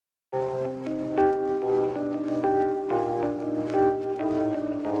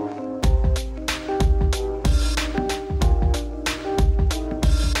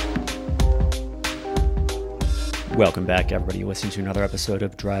Welcome back, everybody. You're listening to another episode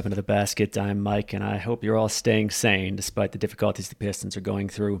of Driving to the Basket. I'm Mike, and I hope you're all staying sane despite the difficulties the Pistons are going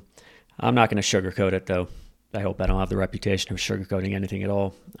through. I'm not going to sugarcoat it, though. I hope I don't have the reputation of sugarcoating anything at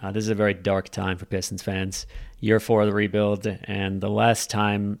all. This is a very dark time for Pistons fans. Year 4 of the rebuild, and the last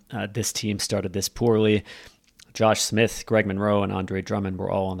time this team started this poorly, Josh Smith, Greg Monroe, and Andre Drummond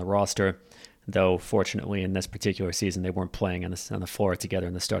were all on the roster, though fortunately in this particular season they weren't playing on the floor together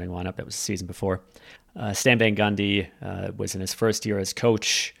in the starting lineup. That was the season before. Stan Van Gundy was in his first year as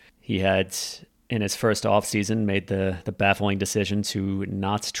coach. He had, in his first offseason, made the baffling decision to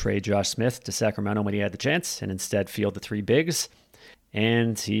not trade Josh Smith to Sacramento when he had the chance and instead field the three bigs.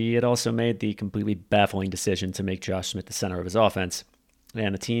 And he had also made the completely baffling decision to make Josh Smith the center of his offense.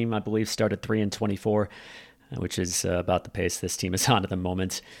 And the team, I believe, started 3-24, which is about the pace this team is on at the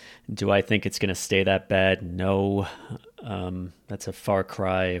moment. Do I think it's going to stay that bad? No. That's a far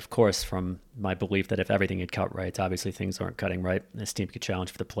cry, of course, from my belief that if everything had cut right, obviously things aren't cutting right. This team could challenge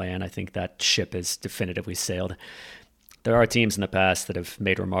for the play-in. I think that ship is definitively sailed. There are teams in the past that have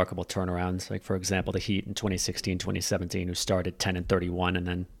made remarkable turnarounds, like, for example, the Heat in 2016-2017, who started 10-31 and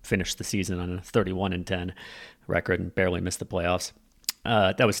then finished the season on a 31-10 record and barely missed the playoffs.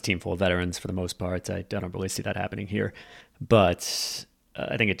 That was a team full of veterans for the most part. I don't really see that happening here. But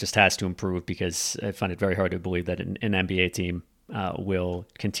I think it just has to improve because I find it very hard to believe that an NBA team will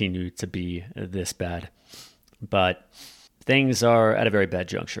continue to be this bad. But things are at a very bad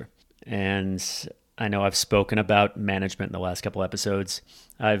juncture. And I know I've spoken about management in the last couple episodes.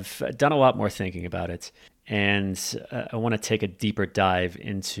 I've done a lot more thinking about it. And I want to take a deeper dive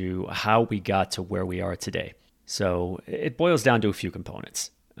into how we got to where we are today. So it boils down to a few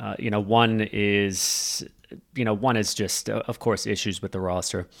components. One is just, of course, issues with the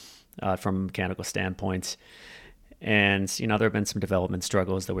roster from a mechanical standpoint. And, there have been some development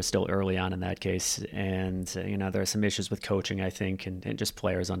struggles that were still early on in that case. And, there are some issues with coaching, I think, and just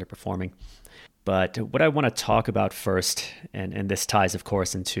players underperforming. But what I want to talk about first, and this ties, of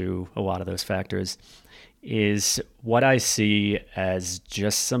course, into a lot of those factors, is what I see as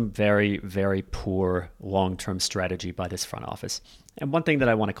just some very, very poor long-term strategy by this front office. And one thing that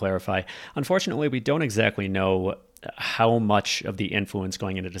I want to clarify, unfortunately, we don't exactly know how much of the influence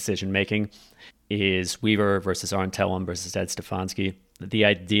going into decision-making is Weaver versus Arn Tellem versus Ed Stefanski. The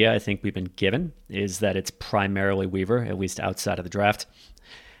idea I think we've been given is that it's primarily Weaver, at least outside of the draft.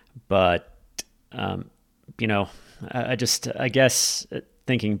 But, I guess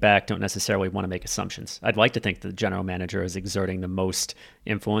thinking back, don't necessarily want to make assumptions. I'd like to think the general manager is exerting the most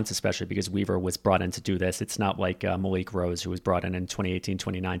influence, especially because Weaver was brought in to do this. It's not like Malik Rose, who was brought in 2018,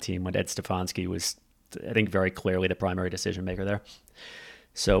 2019, when Ed Stefanski was, I think, very clearly the primary decision maker there.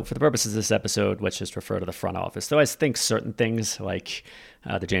 So for the purposes of this episode, let's just refer to the front office. Though I think certain things like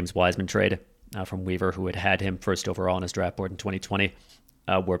the James Wiseman trade from Weaver, who had him first overall on his draft board in 2020,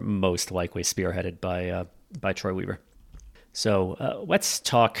 were most likely spearheaded by Troy Weaver. So let's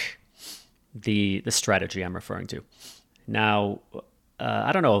talk the strategy I'm referring to. Now,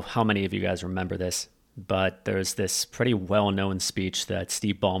 I don't know how many of you guys remember this, but there's this pretty well-known speech that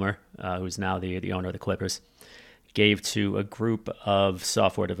Steve Ballmer, who's now the owner of the Clippers, gave to a group of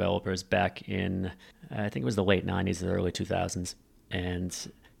software developers back in, I think it was the late 90s or the early 2000s.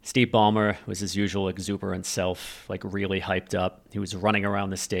 And Steve Ballmer was his usual exuberant self, like really hyped up. He was running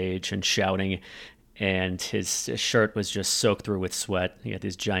around the stage and shouting, and his shirt was just soaked through with sweat. He had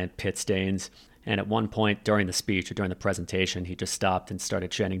these giant pit stains. And at one point during the speech or during the presentation, he just stopped and started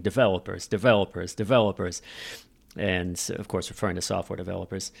chanting, "Developers, developers, developers." And of course, referring to software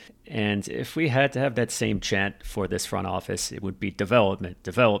developers. And if we had to have that same chant for this front office, it would be development,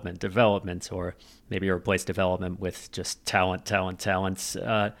 development, development, or maybe replace development with just talent, talent, talent.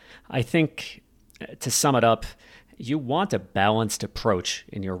 I think to sum it up, you want a balanced approach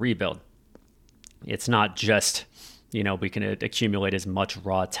in your rebuild. It's not just, we can accumulate as much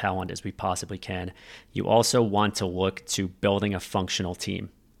raw talent as we possibly can. You also want to look to building a functional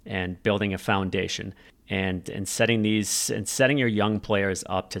team and building a foundation and setting your young players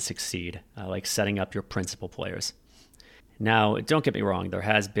up to succeed, like setting up your principal players. Now, don't get me wrong, there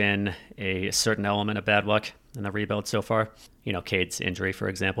has been a certain element of bad luck in the rebuild so far. Cade's injury, for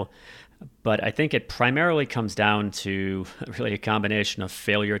example. But I think it primarily comes down to really a combination of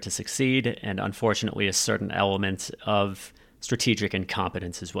failure to succeed and, unfortunately, a certain element of strategic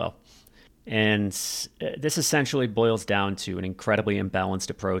incompetence as well. And this essentially boils down to an incredibly imbalanced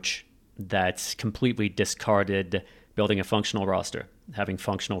approach that's completely discarded building a functional roster, having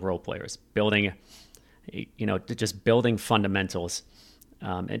functional role players, building fundamentals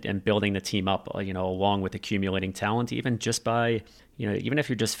and building the team up, along with accumulating talent, even just by, even if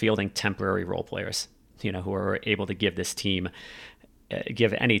you're just fielding temporary role players. who are able to give this team,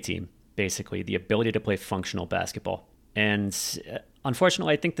 give any team, basically, the ability to play functional basketball. And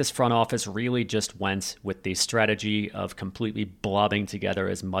unfortunately, I think this front office really just went with the strategy of completely blobbing together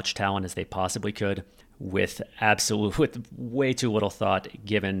as much talent as they possibly could with way too little thought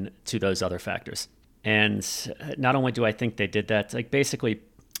given to those other factors. And not only do I think they did that,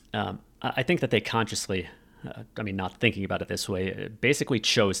 I think that they consciously, not thinking about it this way, basically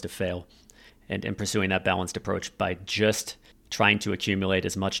chose to fail in pursuing that balanced approach by just trying to accumulate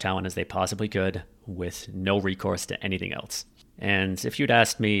as much talent as they possibly could with no recourse to anything else. And if you'd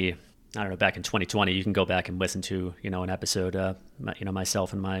asked me, I don't know, back in 2020, you can go back and listen to, an episode,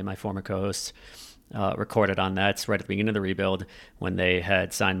 myself and my former co-hosts recorded on that right at the beginning of the rebuild when they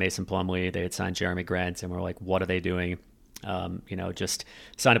had signed Mason Plumlee, they had signed Jeremy Grant, and we're like, what are they doing? Just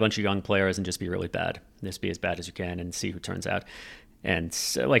sign a bunch of young players and just be really bad. Just be as bad as you can and see who turns out. And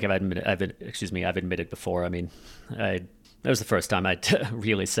like I've admitted before, that was the first time I'd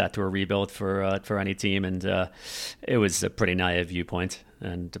really sat through a rebuild for any team, and it was a pretty naive viewpoint.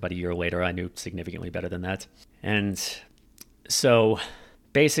 And about a year later, I knew significantly better than that. And so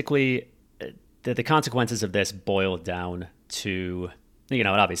basically, the consequences of this boiled down to, and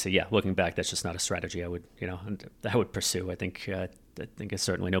obviously, looking back, that's just not a strategy I would pursue. I think it's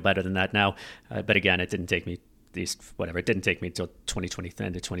certainly no better than that now. But again, it didn't take me it didn't take me until 2020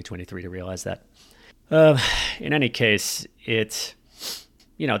 end of 2023 to realize that. In any case, it's,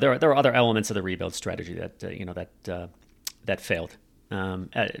 there are other elements of the rebuild strategy that failed.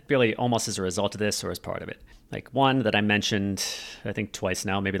 Really almost as a result of this or as part of it. Like one that I mentioned, I think twice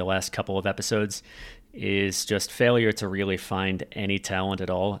now, maybe the last couple of episodes, is just failure to really find any talent at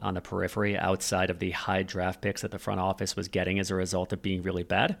all on the periphery outside of the high draft picks that the front office was getting as a result of being really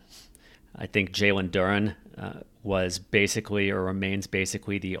bad. I think Jalen Duren was basically or remains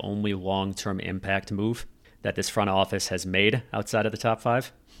basically the only long-term impact move that this front office has made outside of the top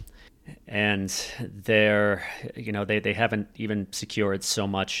five. And they haven't even secured so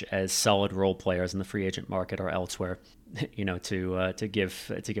much as solid role players in the free agent market or elsewhere, to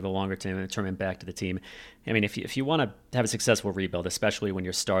give a longer term impact to the team. If you want to have a successful rebuild, especially when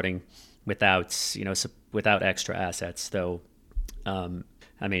you're starting without extra assets, though.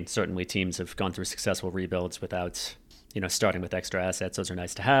 Certainly teams have gone through successful rebuilds without, starting with extra assets. Those are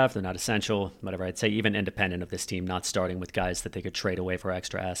nice to have. They're not essential. Whatever. I'd say even independent of this team not starting with guys that they could trade away for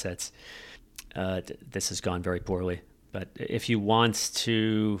extra assets, this has gone very poorly. But if you want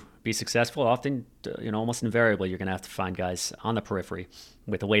to be successful, often, almost invariably, you're going to have to find guys on the periphery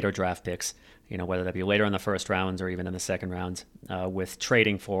with later draft picks, whether that be later in the first rounds or even in the second round, with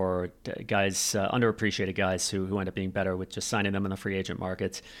trading for guys, underappreciated guys who end up being better with just signing them in the free agent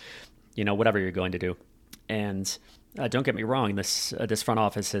market, whatever you're going to do. And don't get me wrong, this front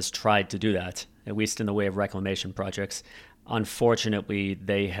office has tried to do that, at least in the way of reclamation projects. Unfortunately,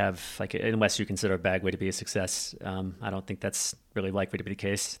 they have, unless you consider Bagley to be a success, I don't think that's really likely to be the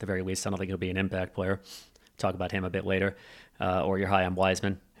case. At the very least, I don't think he'll be an impact player. Talk about him a bit later. Or you're high on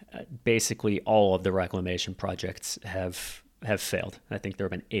Wiseman. Basically, all of the reclamation projects have failed. I think there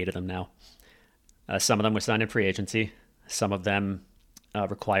have been 8 of them now. Some of them were signed in free agency. Some of them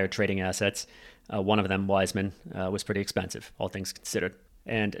required trading assets. One of them, Wiseman, was pretty expensive, all things considered.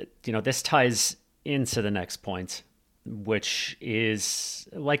 And, this ties into the next point, which is,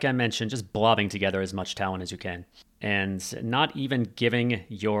 like I mentioned, just blobbing together as much talent as you can and not even giving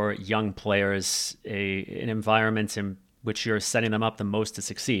your young players an environment in which you're setting them up the most to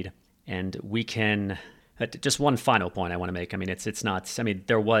succeed. And we can, just one final point I want to make.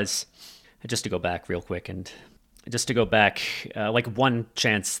 There was, just to go back real quick one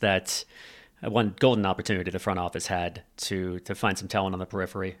chance that, one golden opportunity the front office had to find some talent on the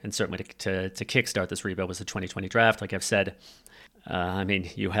periphery and certainly to kickstart this rebuild was the 2020 draft. Like I've said,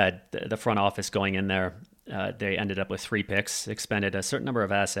 you had the front office going in there. They ended up with 3 picks, expended a certain number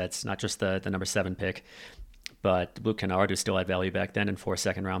of assets, not just the number 7 pick, but Luke Kennard, who still had value back then, and 4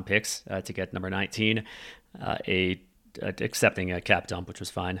 second-round picks to get number 19, accepting a cap dump, which was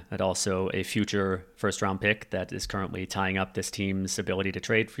fine, and also a future first-round pick that is currently tying up this team's ability to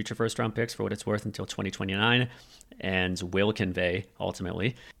trade future first-round picks for what it's worth until 2029, and will convey,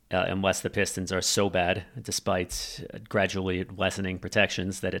 ultimately, unless the Pistons are so bad, despite gradually lessening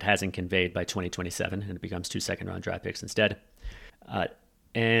protections, that it hasn't conveyed by 2027, and it becomes 2 second-round draft picks instead.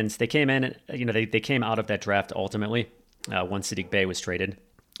 And they came in, they came out of that draft ultimately, once Saddiq Bey was traded,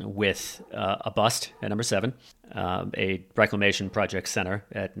 with a bust at number 7, a reclamation project center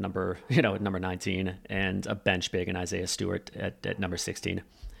at number 19, and a bench big in Isaiah Stewart at number 16.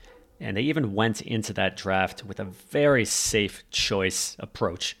 And they even went into that draft with a very safe choice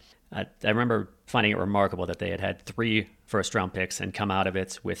approach. I remember finding it remarkable that they had 3 first-round picks and come out of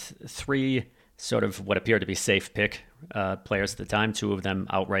it with 3 sort of what appeared to be safe pick players at the time, 2 of them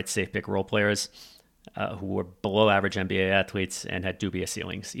outright safe pick role players who were below average NBA athletes and had dubious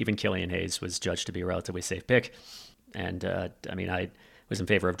ceilings. Even Killian Hayes was judged to be a relatively safe pick. And I was in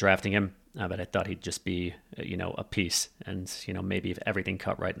favor of drafting him, but I thought he'd just be, a piece. And, maybe if everything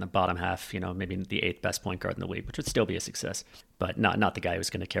cut right in the bottom half, maybe the 8th best point guard in the league, which would still be a success. But not the guy who's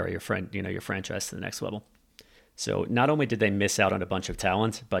going to carry your franchise to the next level. So not only did they miss out on a bunch of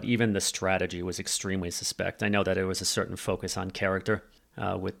talent, but even the strategy was extremely suspect. I know that there was a certain focus on character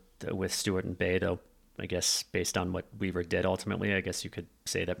with Stewart and Bey, though I guess based on what Weaver did ultimately, I guess you could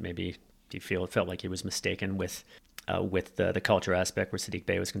say that maybe felt like he was mistaken with the culture aspect where Saddiq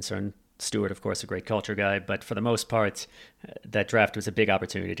Bey was concerned. Stewart, of course, a great culture guy, but for the most part, that draft was a big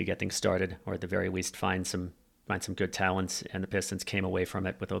opportunity to get things started, or at the very least find some good talent, and the Pistons came away from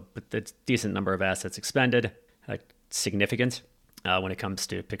it with a decent number of assets expended, significant when it comes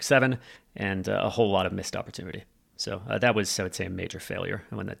to pick 7, and a whole lot of missed opportunity. So that was, I would say, a major failure,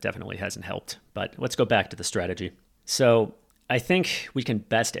 and one that definitely hasn't helped. But let's go back to the strategy. So I think we can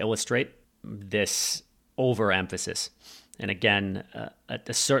best illustrate this overemphasis, and again,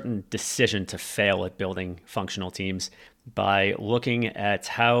 a certain decision to fail at building functional teams by looking at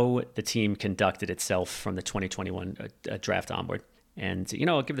how the team conducted itself from the 2021 draft onward. And,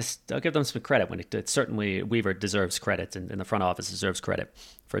 I'll give them some credit when it certainly Weaver deserves credit, and the front office deserves credit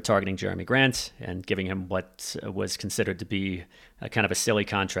for targeting Jeremy Grant and giving him what was considered to be a kind of a silly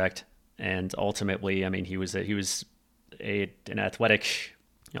contract. And ultimately, I mean, he was an athletic,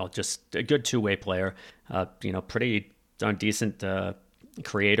 just a good two-way player, pretty darn decent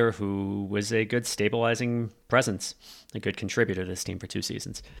creator who was a good stabilizing presence, a good contributor to this team for 2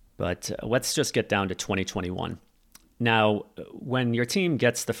 seasons. But let's just get down to 2021. Now, when your team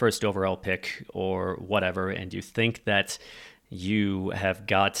gets the first overall pick or whatever, and you think that you have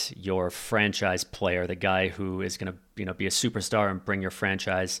got your franchise player, the guy who is going to be a superstar and bring your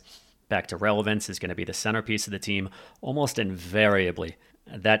franchise back to relevance, is going to be the centerpiece of the team, almost invariably,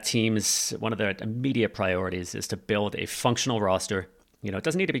 that team's one of their immediate priorities is to build a functional roster. It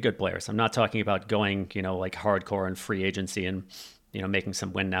doesn't need to be good players. I'm not talking about going, like hardcore and free agency and making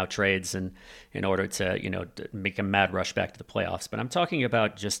some win now trades and in order to, make a mad rush back to the playoffs. But I'm talking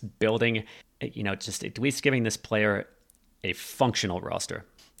about just building, just at least giving this player a functional roster.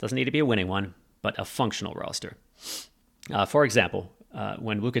 Doesn't need to be a winning one, but a functional roster. For example,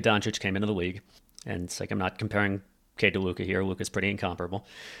 when Luka Doncic came into the league, and it's like I'm not comparing Cade to Luka here. Luka's pretty incomparable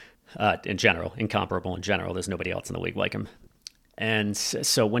in general. There's nobody else in the league like him. And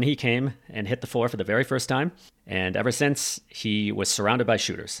so when he came and hit the floor for the very first time, and ever since, he was surrounded by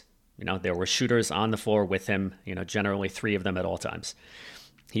shooters. There were shooters on the floor with him, generally 3 of them at all times.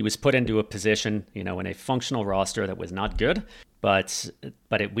 He was put into a position, in a functional roster that was not good, but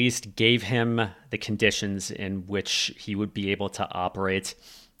at least gave him the conditions in which he would be able to operate,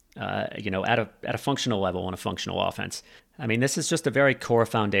 at a functional level on a functional offense. I mean, this is just a very core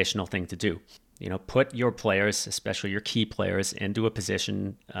foundational thing to do. Put your players, especially your key players, into a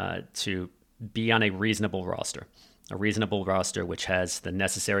position to be on a reasonable roster which has the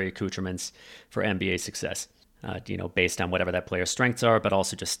necessary accoutrements for NBA success, based on whatever that player's strengths are, but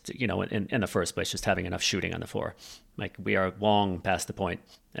also just, in the first place, just having enough shooting on the floor. Like, we are long past the point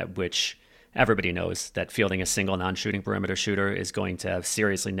at which everybody knows that fielding a single non-shooting perimeter shooter is going to have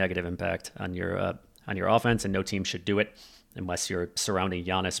seriously negative impact on your offense, and no team should do it unless you're surrounding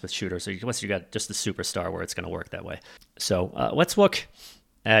Giannis with shooters, or unless you got just the superstar where it's going to work that way. So let's look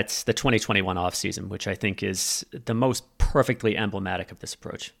at the 2021 offseason, which I think is the most perfectly emblematic of this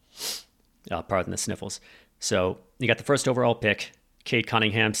approach. Pardon the sniffles. So you got the first overall pick. Cade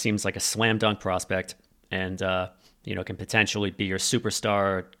Cunningham seems like a slam dunk prospect, and can potentially be your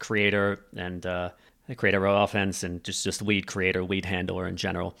superstar creator and create a row offense and just lead creator, lead handler in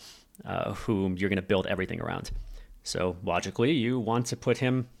general, whom you're going to build everything around. So logically, you want to put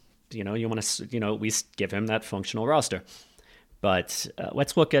him, you want to, at least give him that functional roster. But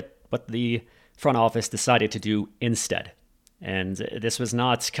let's look at what the front office decided to do instead. And this was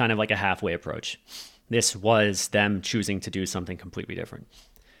not kind of like a halfway approach. This was them choosing to do something completely different.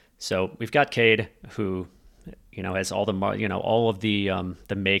 So we've got Cade, who, has all of the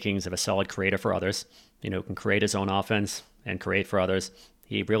makings of a solid creator for others. Can create his own offense and create for others.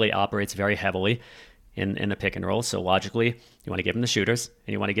 He really operates very heavily in the pick and roll. So logically, you want to give him the shooters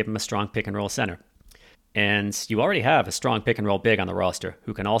and you want to give him a strong pick and roll center. And you already have a strong pick and roll big on the roster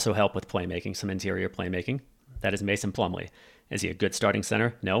who can also help with playmaking, some interior playmaking. That is Mason Plumlee. Is he a good starting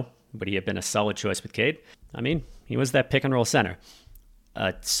center? No. Would he have been a solid choice with Cade? I mean, he was that pick and roll center.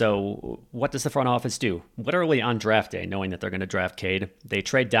 So what does the front office do? Literally on draft day, knowing that they're going to draft Cade, they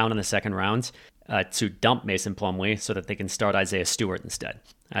trade down in the second round to dump Mason Plumlee so that they can start Isaiah Stewart instead.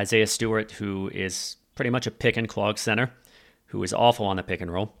 Isaiah Stewart, who is pretty much a pick and clog center, who is awful on the pick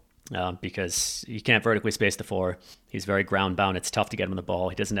and roll because he can't vertically space the floor. He's very ground bound. It's tough to get him the ball.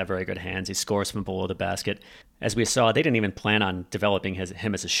 He doesn't have very good hands. He scores from below the basket. As we saw, they didn't even plan on developing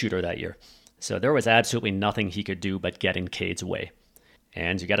him as a shooter that year. So there was absolutely nothing he could do but get in Cade's way.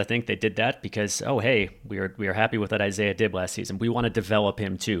 And you got to think they did that because, oh, hey, we are happy with what Isaiah did last season. We want to develop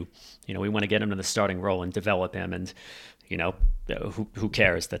him too. We want to get him to the starting role and develop him. And who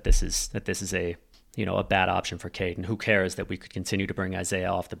cares that this is a a bad option for Cade, and who cares that we could continue to bring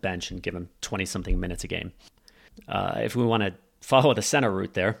Isaiah off the bench and give him 20-something minutes a game. If we want to follow the center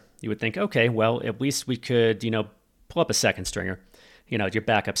route there, you would think, okay, well, at least we could pull up a second stringer. Your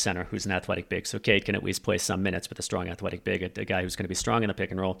backup center who's an athletic big. So Cade can at least play some minutes with a strong athletic big, a guy who's going to be strong in the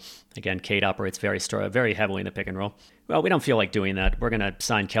pick and roll. Again, Cade operates very heavily in the pick and roll. Well, we don't feel like doing that. We're going to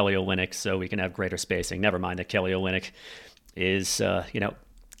sign Kelly Olynyk so we can have greater spacing. Never mind that Kelly Olynyk is,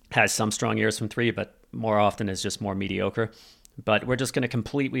 has some strong years from three, but more often is just more mediocre. But we're just going to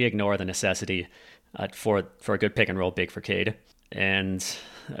completely ignore the necessity for a good pick and roll big for Cade. And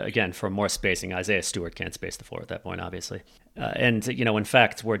again, for more spacing, Isaiah Stewart can't space the floor at that point, obviously. In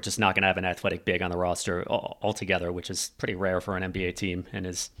fact, we're just not going to have an athletic big on the roster altogether, which is pretty rare for an NBA team and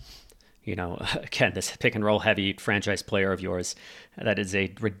is, again, this pick and roll heavy franchise player of yours. That is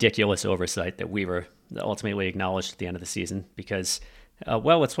a ridiculous oversight that Weaver ultimately acknowledged at the end of the season because,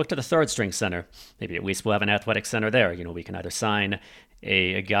 let's look to the third string center. Maybe at least we'll have an athletic center there. We can either sign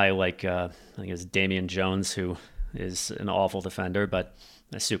a guy like, I think it's Damian Jones, who is an awful defender, but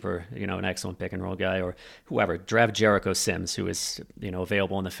a super, an excellent pick and roll guy, or whoever. Draft Jericho Sims, who is,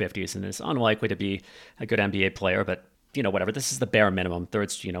 available in the 50s and is unlikely to be a good NBA player, but, whatever. This is the bare minimum.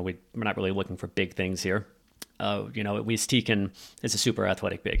 Thirds, we're not really looking for big things here. At least he is a super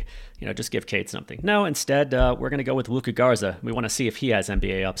athletic big. Just give Cade something. No, instead, we're going to go with Luka Garza. We want to see if he has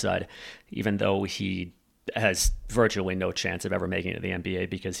NBA upside, even though he has virtually no chance of ever making it to the NBA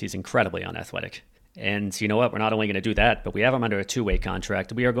because he's incredibly unathletic. And you know what? We're not only going to do that, but we have him under a two-way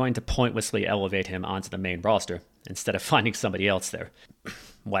contract. We are going to pointlessly elevate him onto the main roster instead of finding somebody else there.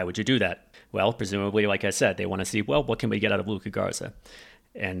 Why would you do that? Well, presumably, like I said, they want to see, well, what can we get out of Luka Garza?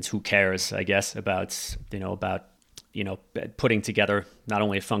 And who cares, I guess, about putting together not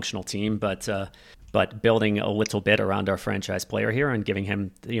only a functional team, but building a little bit around our franchise player here and giving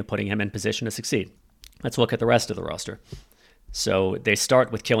him, putting him in position to succeed. Let's look at the rest of the roster. So they start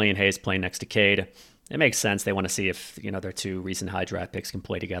with Killian Hayes playing next to Cade. It makes sense. They want to see if, their two recent high draft picks can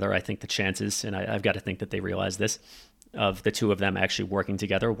play together. I think the chances, and I've got to think that they realize this, of the two of them actually working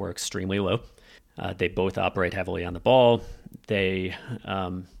together were extremely low. They both operate heavily on the ball. Neither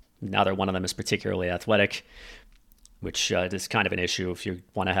one of them is particularly athletic, which is kind of an issue if you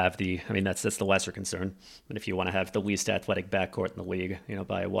want to have that's the lesser concern. But if you want to have the least athletic backcourt in the league,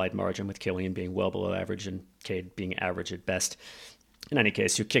 by a wide margin, with Killian being well below average and Cade being average at best. In any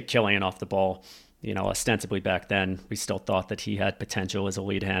case, you kick Killian off the ball. Ostensibly back then, we still thought that he had potential as a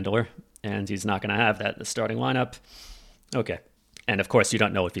lead handler, and he's not going to have that in the starting lineup. Okay. And of course, you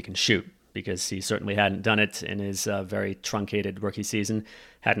don't know if he can shoot, because he certainly hadn't done it in his very truncated rookie season,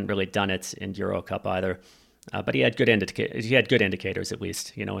 hadn't really done it in Euro Cup either. But he had good indicators, at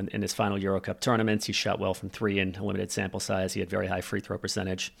least. In his final Euro Cup tournaments, he shot well from three in a limited sample size. He had very high free throw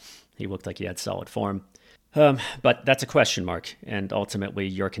percentage. He looked like he had solid form. But that's a question mark. And ultimately,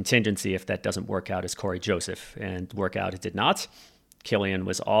 your contingency, if that doesn't work out, is Corey Joseph. And work out it did not. Killian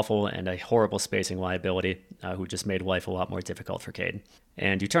was awful and a horrible spacing liability who just made life a lot more difficult for Cade.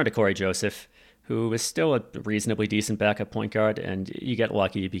 And you turn to Corey Joseph, who is still a reasonably decent backup point guard, and you get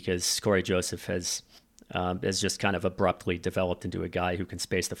lucky because Corey Joseph has just kind of abruptly developed into a guy who can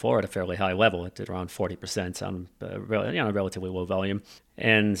space the floor at a fairly high level, at around 40% on relatively low volume.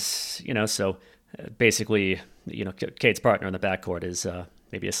 And, so basically, Cade's partner in the backcourt is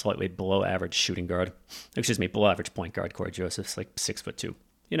maybe a slightly below average below average point guard. Corey Joseph's like 6'2",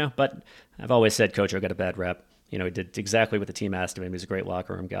 but I've always said Kojo got a bad rap. He did exactly what the team asked of him. He's a great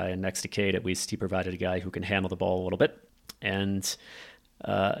locker room guy. And next to Cade, at least he provided a guy who can handle the ball a little bit and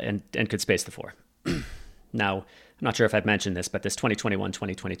could space the floor. Now, I'm not sure if I've mentioned this, but this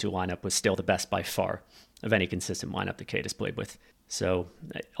 2021-2022 lineup was still the best by far of any consistent lineup that Cade has played with. So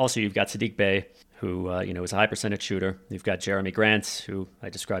also you've got Saddiq Bey, who is a high percentage shooter. You've got Jeremy Grant, who I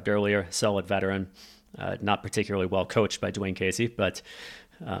described earlier, solid veteran, not particularly well coached by Dwayne Casey, but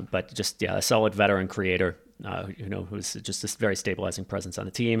just a solid veteran creator, who's just this very stabilizing presence on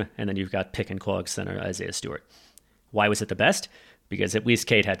the team. And then you've got pick and clog center Isaiah Stewart. Why was it the best? because at least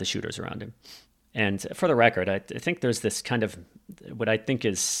Cade had the shooters around him. And for the record, I think there's this kind of what I think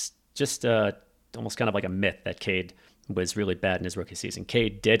is just almost kind of like a myth that Cade was really bad in his rookie season.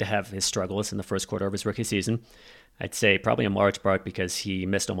 Cade did have his struggles in the first quarter of his rookie season. I'd say probably in large part because he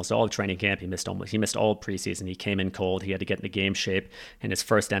missed almost all of training camp. He missed all of preseason. He came in cold. He had to get into game shape in his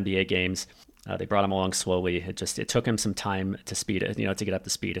first NBA games. They brought him along slowly. It took him some time to get up to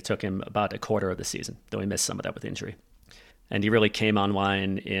speed. It took him about a quarter of the season, though he missed some of that with injury. And he really came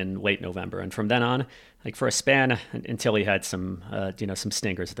online in late November. And from then on, like for a span until he had some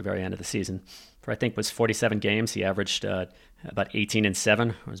stinkers at the very end of the season, for I think was 47 games, he averaged about 18 and 7,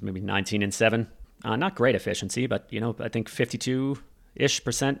 or was maybe 19 and 7. Not great efficiency, but I think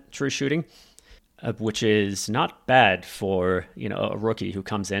 52-ish% true shooting, which is not bad for a rookie who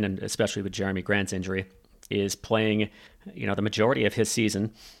comes in, and especially with Jeremy Grant's injury, is playing the majority of his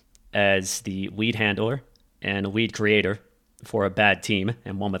season as the lead handler and lead creator for a bad team,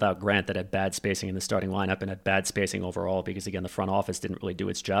 and one without Grant that had bad spacing in the starting lineup and had bad spacing overall because, again, the front office didn't really do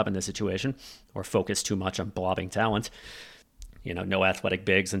its job in this situation or focus too much on blobbing talent. No athletic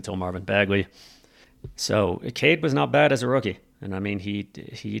bigs until Marvin Bagley. So Cade was not bad as a rookie. And I mean,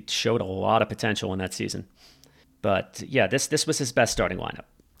 he showed a lot of potential in that season. But yeah, this was his best starting lineup.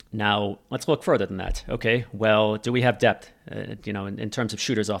 Now, let's look further than that. Okay, well, do we have depth, in terms of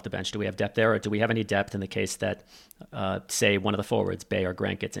shooters off the bench? Do we have depth there, or do we have any depth in the case that, say, one of the forwards, Bay or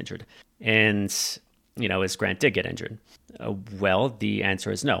Grant, gets injured? And, as Grant did get injured? Well, the answer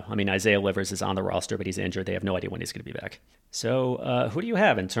is no. I mean, Isaiah Livers is on the roster, but he's injured. They have no idea when he's going to be back. So who do you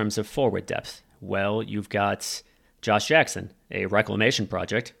have in terms of forward depth? Well, you've got Josh Jackson, a reclamation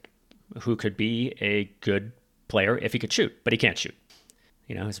project, who could be a good player if he could shoot, but he can't shoot.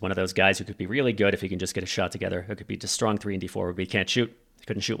 He's one of those guys who could be really good if he can just get a shot together. It could be just strong 3 and D forward, but he can't shoot. He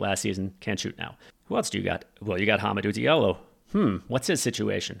couldn't shoot last season, can't shoot now. Who else do you got? Well, you got Hamidou Diallo. What's his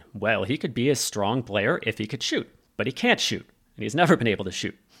situation? Well, he could be a strong player if he could shoot, but he can't shoot, and he's never been able to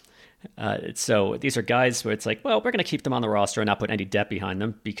shoot. So these are guys where it's like, well, we're going to keep them on the roster and not put any depth behind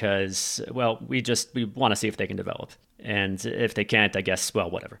them because, well, we want to see if they can develop. And if they can't, I guess, well,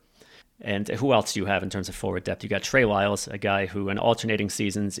 whatever. And who else do you have in terms of forward depth? You got Trey Lyles, a guy who in alternating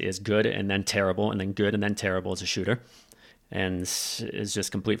seasons is good and then terrible and then good and then terrible as a shooter and is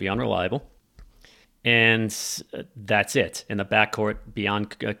just completely unreliable. And that's it. In the backcourt,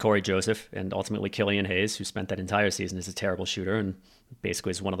 beyond Corey Joseph and ultimately Killian Hayes, who spent that entire season as a terrible shooter and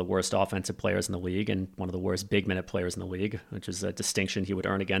basically is one of the worst offensive players in the league and one of the worst big-minute players in the league, which is a distinction he would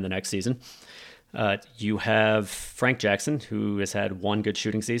earn again the next season. You have Frank Jackson, who has had 1 good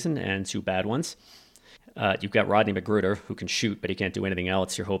shooting season and 2 bad ones. You've got Rodney McGruder, who can shoot, but he can't do anything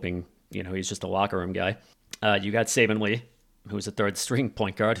else. You're hoping, he's just a locker room guy. You got Saban Lee, who's a third-string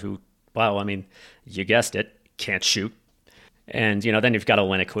point guard who, well, I mean, you guessed it, can't shoot. And, then you've got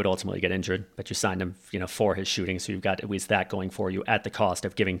Olynyk, who would ultimately get injured, but you signed him, for his shooting, so you've got at least that going for you at the cost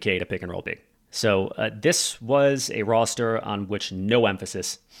of giving Cade a pick-and-roll big. So this was a roster on which no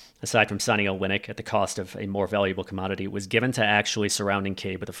emphasis, aside from signing Olynyk at the cost of a more valuable commodity, was given to actually surrounding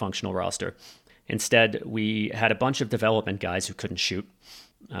Cade with a functional roster. Instead, we had a bunch of development guys who couldn't shoot.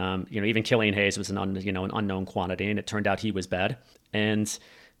 Even Killian Hayes was an unknown quantity, and it turned out he was bad. And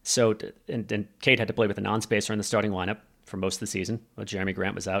so and Cade had to play with a non-spacer in the starting lineup for most of the season. Well, Jeremy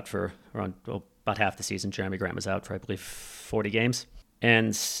Grant was out for about half the season. Jeremy Grant was out for, I believe, 40 games.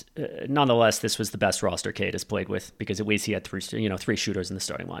 And nonetheless, this was the best roster Cade has played with because at least he had 3 shooters in the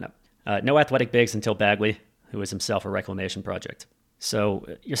starting lineup. No athletic bigs until Bagley, who was himself a reclamation project. So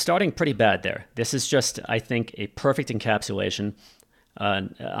you're starting pretty bad there. This is just, I think, a perfect encapsulation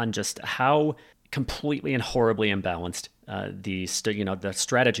on just how completely and horribly imbalanced the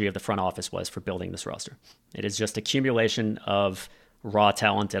strategy of the front office was for building this roster. It is just accumulation of raw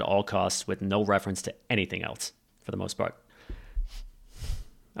talent at all costs with no reference to anything else for the most part.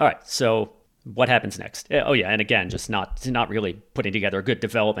 All right, so what happens next? Oh yeah, and again, just not really putting together a good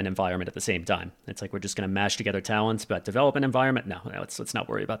development environment at the same time. It's like we're just going to mash together talents, but development environment, no, let's not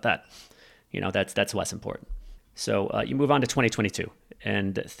worry about that. That's less important. So you move on to 2022,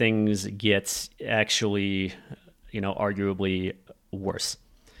 and things get actually, arguably worse.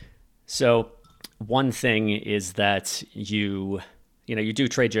 So one thing is that you do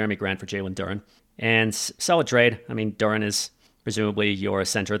trade Jeremy Grant for Jalen Duren, and solid trade. I mean, Duren is presumably your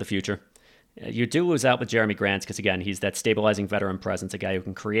center of the future. You do lose out with Jeremy Grant because, again, he's that stabilizing veteran presence, a guy who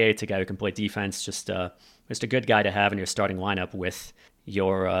can create, a guy who can play defense, just a good guy to have in your starting lineup with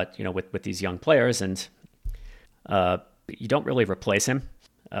your, with these young players, and you don't really replace him.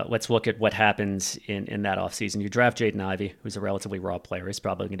 Let's look at what happens in that offseason. You draft Jaden Ivey, who's a relatively raw player. He's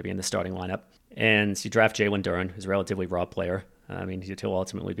probably going to be in the starting lineup. And you draft Jalen Duren, who's a relatively raw player. I mean, he'll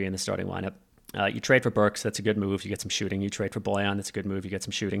ultimately be in the starting lineup. You trade for Burks, that's a good move. You get some shooting. You trade for Bojan, that's a good move. You get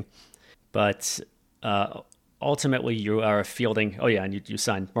some shooting. But ultimately, you are fielding. Oh, yeah, and you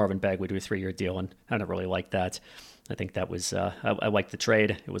signed Marvin Bagley to a 3-year deal, and I don't really like that. I think that was, I liked the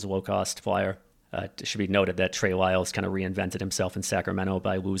trade. It was a low-cost flyer. It should be noted that Trey Lyles kind of reinvented himself in Sacramento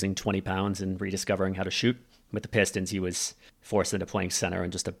by losing 20 pounds and rediscovering how to shoot. With the Pistons, he was forced into playing center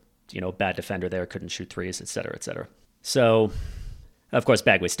and just a bad defender there, couldn't shoot threes, et cetera, et cetera. So, of course,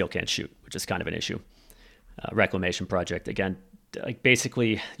 Bagley still can't shoot, which is kind of an issue. Reclamation project, again, like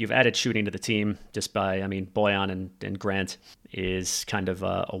basically you've added shooting to the team just by, Bojan and Grant is kind of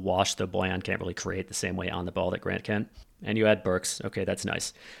a wash, though Bojan can't really create the same way on the ball that Grant can. And you add Burks. Okay, that's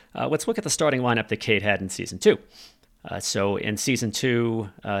nice. Let's look at the starting lineup that Cade had in Season 2. So in Season 2,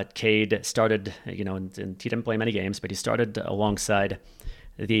 Cade started, and he didn't play many games, but he started alongside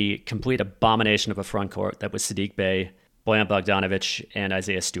the complete abomination of a front court that was Saddiq Bey, Bojan Bogdanovic, and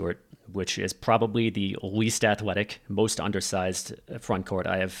Isaiah Stewart, which is probably the least athletic, most undersized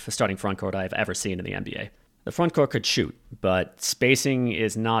starting front court I have ever seen in the NBA. The front court could shoot, but spacing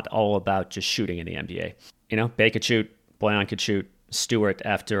is not all about just shooting in the NBA. Bey could shoot, Bojan could shoot. Stewart,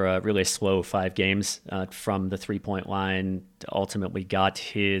 after a really slow 5 games from the three-point line, ultimately got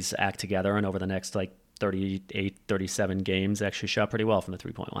his act together, and over the next 38, 37 games, actually shot pretty well from the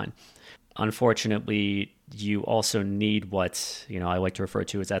three-point line. Unfortunately, you also need what I like to refer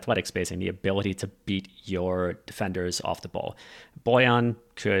to as athletic spacing, the ability to beat your defenders off the ball. Bojan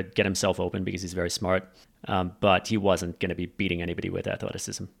could get himself open because he's very smart, but he wasn't going to be beating anybody with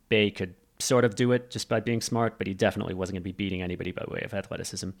athleticism. Bey could sort of do it just by being smart, but he definitely wasn't going to be beating anybody by way of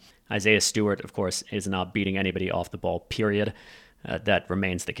athleticism. Isaiah Stewart, of course, is not beating anybody off the ball, period. That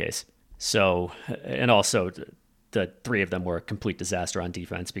remains the case. So, and also the 3 of them were a complete disaster on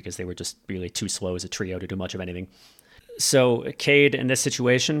defense because they were just really too slow as a trio to do much of anything. So Cade in this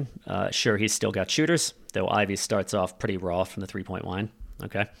situation, sure, he's still got shooters, though Ivy starts off pretty raw from the three-point line.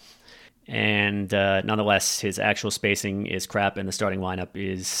 Okay. And nonetheless, his actual spacing is crap, and the starting lineup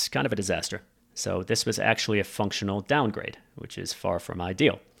is kind of a disaster. So this was actually a functional downgrade, which is far from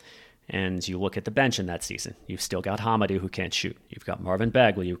ideal. And you look at the bench in that season. You've still got Hamidou, who can't shoot. You've got Marvin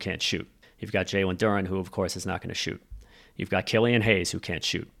Bagley, who can't shoot. You've got Jalen Duren, who, of course, is not going to shoot. You've got Killian Hayes, who can't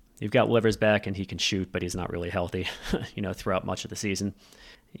shoot. You've got Livers back, and he can shoot, but he's not really healthy, throughout much of the season.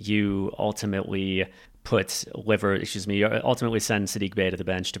 You ultimately ultimately send Saddiq Bey to the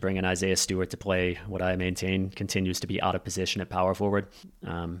bench to bring in Isaiah Stewart to play what I maintain continues to be out of position at power forward.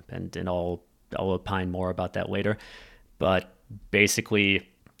 And I'll opine more about that later. But basically,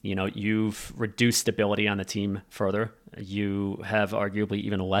 you've reduced stability on the team further. You have arguably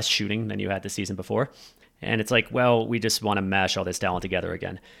even less shooting than you had the season before. And it's like, well, we just want to mash all this talent together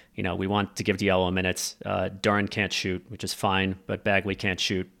again. We want to give Diallo minutes. Duren can't shoot, which is fine, but Bagley can't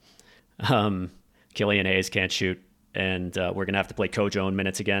shoot. Killian Hayes can't shoot, and we're going to have to play Kojo in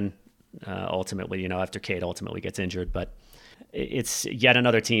minutes again, ultimately, after Cade ultimately gets injured. But it's yet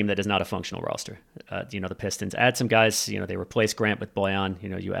another team that is not a functional roster. The Pistons add some guys, they replace Grant with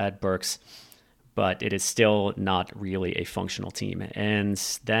Bojan, you add Burks, but it is still not really a functional team. And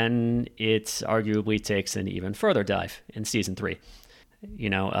then it arguably takes an even further dive in Season 3.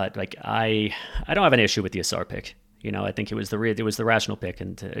 I don't have an issue with the Ausar pick. I think it was the rational pick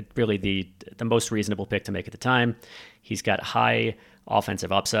and really the most reasonable pick to make at the time. He's got high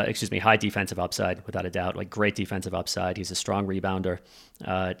defensive upside, without a doubt, great defensive upside. He's a strong rebounder.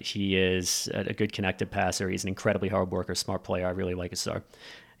 He is a good connected passer. He's an incredibly hard worker, smart player. I really like Ausar.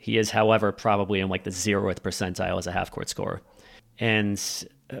 He is, however, probably in the 0th percentile as a half-court scorer. And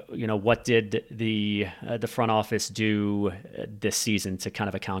what did the front office do this season to kind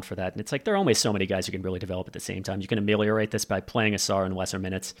of account for that? And it's there are only so many guys you can really develop at the same time. You can ameliorate this by playing Ausar in lesser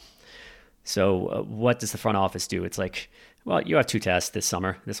minutes. So what does the front office do? It's well, you have 2 tests this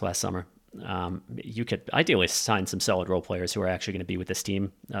last summer. You could ideally sign some solid role players who are actually going to be with this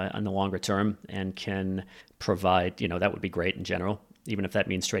team on the longer term and can provide, that would be great in general, even if that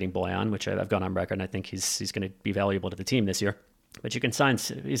means trading Bojan, which I've gone on record, and I think he's going to be valuable to the team this year. But you can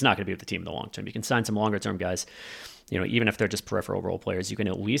he's not going to be with the team in the long term. You can sign some longer term guys, even if they're just peripheral role players, you can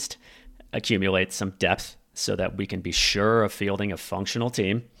at least accumulate some depth so that we can be sure of fielding a functional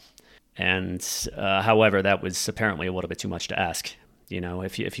team. And however, that was apparently a little bit too much to ask.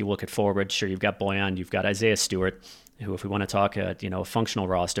 If you look at forward, sure, you've got Bojan, you've got Isaiah Stewart, who, if we want to talk a functional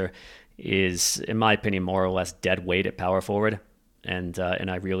roster, is, in my opinion, more or less dead weight at power forward. And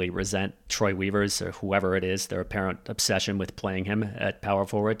I really resent Troy Weaver's, or whoever it is, their apparent obsession with playing him at power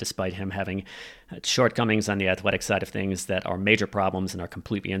forward, despite him having shortcomings on the athletic side of things that are major problems and are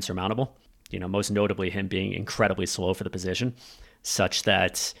completely insurmountable. most notably him being incredibly slow for the position, such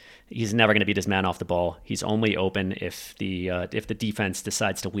that he's never going to beat his man off the ball. He's only open if the defense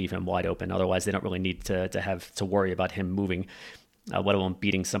decides to leave him wide open. Otherwise, they don't really need to have to worry about him moving, let alone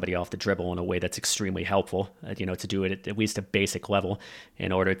beating somebody off the dribble in a way that's extremely helpful, to do it at least a basic level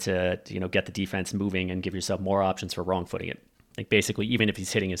in order to, get the defense moving and give yourself more options for wrong footing it. Like basically, even if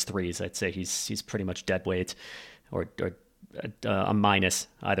he's hitting his threes, I'd say he's pretty much dead weight or a minus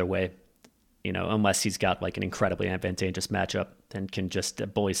either way, unless he's got like an incredibly advantageous matchup and can just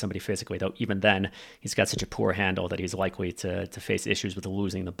bully somebody physically. Though even then, he's got such a poor handle that he's likely to face issues with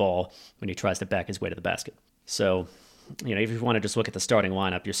losing the ball when he tries to back his way to the basket. So, if you want to just look at the starting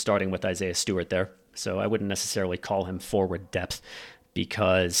lineup, you're starting with Isaiah Stewart there. So I wouldn't necessarily call him forward depth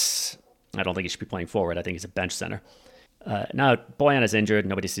because I don't think he should be playing forward. I think he's a bench center. Now, Bojan is injured.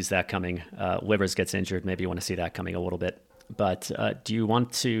 Nobody sees that coming. Livers gets injured. Maybe you want to see that coming a little bit. But do you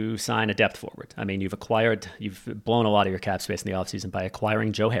want to sign a depth forward? I mean, you've blown a lot of your cap space in the offseason by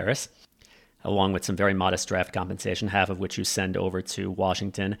acquiring Joe Harris, along with some very modest draft compensation, half of which you send over to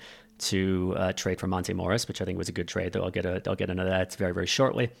Washington to trade for Monte Morris, which I think was a good trade, though I'll get into that very, very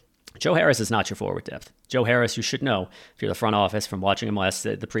shortly. Joe Harris is not your forward depth. Joe Harris, you should know, if you're the front office from watching him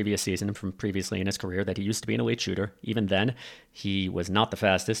the previous season and from previously in his career, that he used to be an elite shooter. Even then, he was not the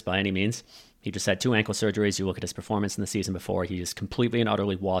fastest by any means. He just had 2 ankle surgeries. You look at his performance in the season before, he is completely and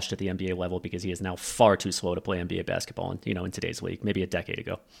utterly washed at the NBA level because he is now far too slow to play NBA basketball in today's league, maybe a decade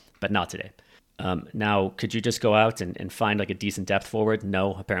ago, but not today. Now, could you just go out and find like a decent depth forward?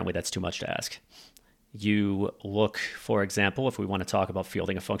 No, apparently that's too much to ask. You look, for example, if we want to talk about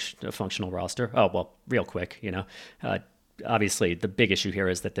fielding a functional roster. Oh, well, real quick, obviously the big issue here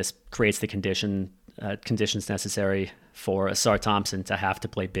is that this creates the conditions necessary for Ausar Thompson to have to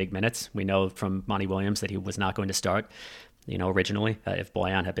play big minutes. We know from Monty Williams that he was not going to start, originally, if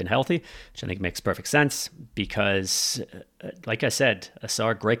Bojan had been healthy, which I think makes perfect sense because, like I said,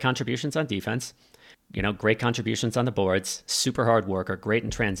 Ausar, great contributions on defense, great contributions on the boards, super hard worker, great in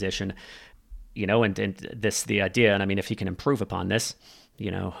transition. And the idea, and I mean, if he can improve upon this,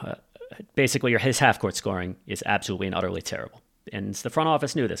 basically his half-court scoring is absolutely and utterly terrible. And the front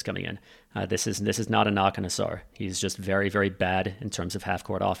office knew this coming in. This is not a knock on Ausar. He's just very, very bad in terms of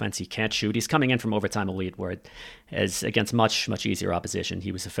half-court offense. He can't shoot. He's coming in from overtime elite, where as against much, much easier opposition,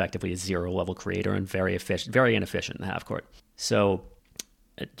 he was effectively a zero-level creator and very inefficient in the half-court. So,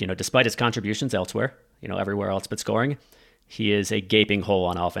 despite his contributions elsewhere, everywhere else but scoring, he is a gaping hole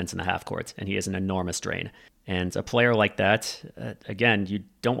on offense in the half court, and he is an enormous drain. And a player like that, again, you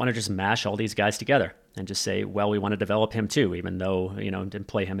don't want to just mash all these guys together and just say, well, we want to develop him too, even though, didn't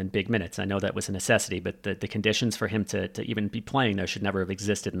play him in big minutes. I know that was a necessity, but the conditions for him to even be playing there should never have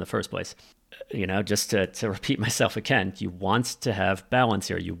existed in the first place. Just to repeat myself again, you want to have balance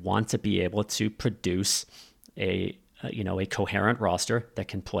here. You want to be able to produce a coherent roster that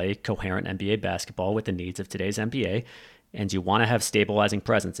can play coherent NBA basketball with the needs of today's NBA. And you want to have stabilizing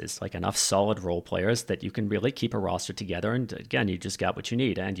presences, like enough solid role players that you can really keep a roster together. And again, you just got what you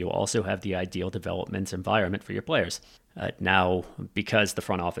need. And you also have the ideal development environment for your players. Now, because the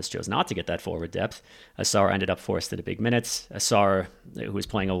front office chose not to get that forward depth, Ausar ended up forced into big minutes. Ausar, who is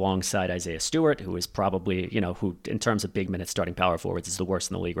playing alongside Isaiah Stewart, who is probably, who in terms of big minutes starting power forwards is the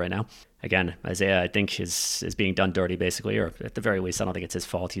worst in the league right now. Again, Isaiah, I think, is being done dirty, basically, or at the very least, I don't think it's his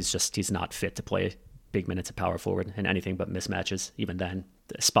fault. He's not fit to play big minutes at power forward and anything but mismatches, even then,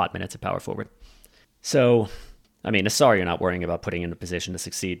 spot minutes at power forward. So, I mean, Ausar, you're not worrying about putting in a position to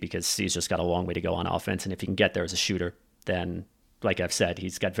succeed because he's just got a long way to go on offense. And if he can get there as a shooter, then, like I've said,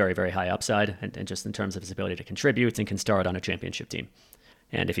 he's got very, very high upside and just in terms of his ability to contribute and can start on a championship team.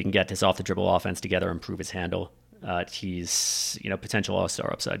 And if he can get his off-the-dribble offense together, improve his handle, he's, potential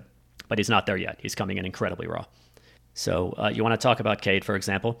all-star upside. But he's not there yet. He's coming in incredibly raw. So you want to talk about Cade, for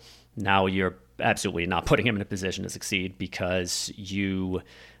example. Now you're absolutely not putting him in a position to succeed because you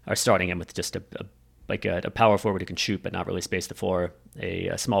are starting him with just a power forward who can shoot but not really space the floor,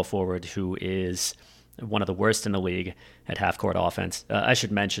 a small forward who is one of the worst in the league at half-court offense. I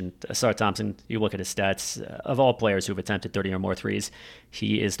should mention, Ausar Thompson, you look at his stats, of all players who've attempted 30 or more threes,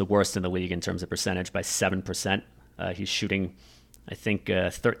 he is the worst in the league in terms of percentage by 7%. He's shooting, I think,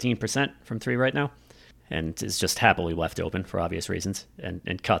 13% from three right now, and is just happily left open for obvious reasons.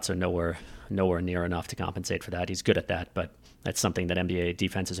 And cuts are nowhere near enough to compensate for that. He's good at that, but that's something that NBA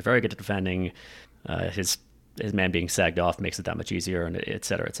defenses are very good at defending. His man being sagged off makes it that much easier, and et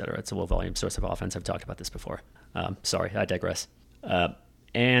cetera, et cetera. It's a low-volume source of offense. I've talked about this before. Sorry, I digress.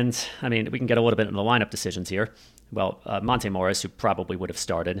 And, I mean, we can get a little bit into the lineup decisions here, Monte Morris, who probably would have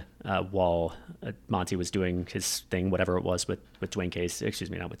started while Monty was doing his thing, whatever it was with Dwayne Casey. Excuse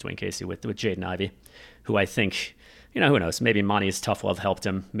me, not with Dwayne Casey, with Jaden Ivey, who I think, who knows? Maybe Monty's tough love helped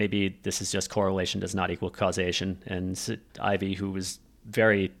him. Maybe this is just correlation does not equal causation. And Ivey, who was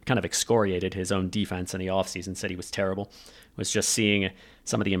very kind of excoriated his own defense in the offseason, said he was terrible, was just seeing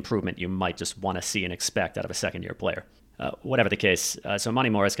some of the improvement you might just want to see and expect out of a second-year player. Whatever the case, so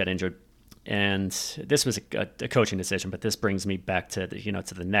Monte Morris got injured. And this was a coaching decision, but this brings me back to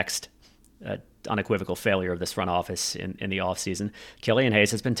the next unequivocal failure of this front office in the offseason. Killian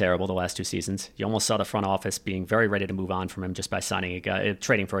Hayes has been terrible the last 2 seasons. You almost saw the front office being very ready to move on from him just by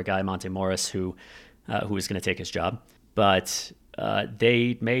trading for a guy, Monte Morris, who was going to take his job. But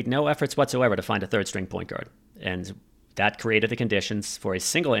they made no efforts whatsoever to find a third-string point guard. And that created the conditions for a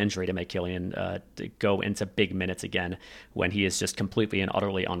single injury to make Killian to go into big minutes again when he is just completely and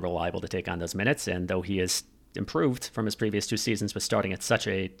utterly unreliable to take on those minutes. And though he has improved from his previous 2 seasons, but starting at such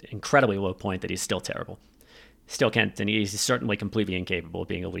a incredibly low point that he's still terrible. Still can't, and he's certainly completely incapable of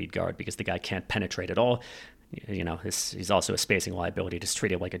being a lead guard because the guy can't penetrate at all. He's also a spacing liability, just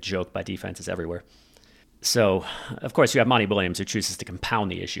treated like a joke by defenses everywhere. So, of course, you have Monty Williams, who chooses to compound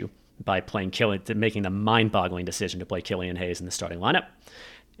the issue by making the mind-boggling decision to play Killian Hayes in the starting lineup.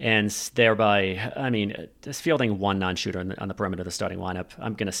 And thereby, just fielding one non-shooter on the perimeter of the starting lineup,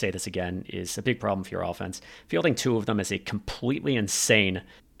 I'm going to say this again, is a big problem for your offense. Fielding 2 of them is a completely insane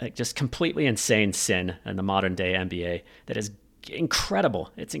sin in the modern day NBA that is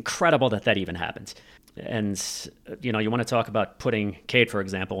incredible. It's incredible that even happens. And, you want to talk about putting Cade, for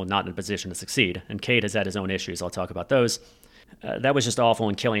example, not in a position to succeed. And Cade has had his own issues. I'll talk about those. That was just awful,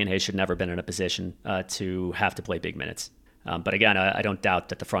 and Killian Hayes should never been in a position to have to play big minutes. But again, I don't doubt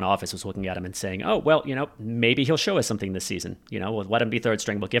that the front office was looking at him and saying, oh, well, maybe he'll show us something this season. We'll let him be third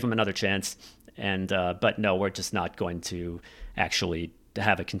string. We'll give him another chance. But no, we're just not going to actually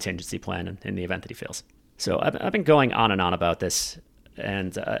have a contingency plan in the event that he fails. So I've been going on and on about this,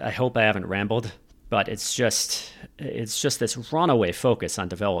 and I hope I haven't rambled. But it's just this runaway focus on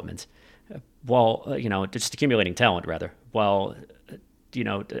development, just accumulating talent rather, while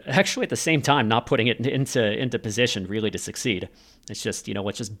actually at the same time not putting it into position really to succeed. It's just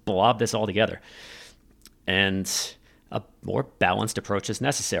let's just blob this all together, and a more balanced approach is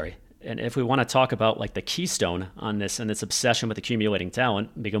necessary. And if we want to talk about like the keystone on this and this obsession with accumulating talent,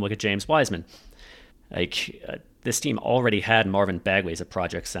 we can look at James Wiseman. This team already had Marvin Bagley as a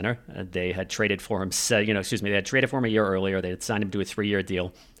project center. They had traded for him. They had traded for him a year earlier. They had signed him to a 3-year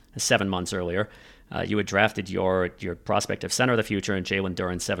deal 7 months earlier. You had drafted your prospect of center of the future in Jalen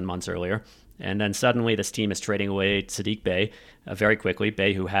Duren 7 months earlier. And then suddenly this team is trading away Saddiq Bey very quickly.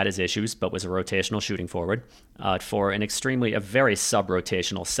 Bey, who had his issues but was a rotational shooting forward, for a very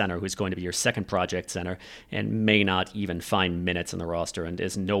sub-rotational center who's going to be your second project center and may not even find minutes in the roster and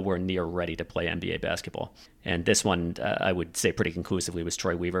is nowhere near ready to play NBA basketball. And this one, I would say pretty conclusively, was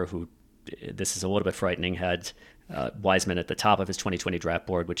Troy Weaver, who, this is a little bit frightening, had Wiseman at the top of his 2020 draft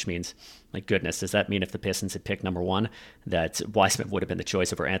board, which means, my goodness, does that mean if the Pistons had picked number 1, that Wiseman would have been the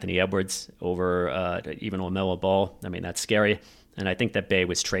choice over Anthony Edwards, over even LaMelo Ball? I mean, that's scary. And I think that Bey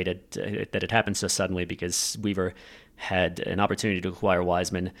was traded, that it happened so suddenly because Weaver had an opportunity to acquire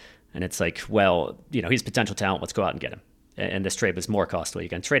Wiseman. And it's like, well, he's potential talent. Let's go out and get him. And this trade was more costly.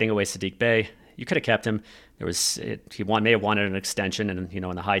 Again, trading away Saddiq Bey, you could have kept him. He may have wanted an extension and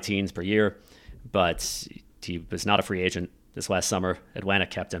in the high teens per year, but he was not a free agent this last summer. Atlanta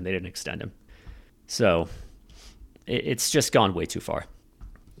kept him. They didn't extend him. So it's just gone way too far.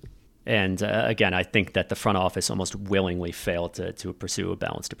 And again, I think that the front office almost willingly failed to pursue a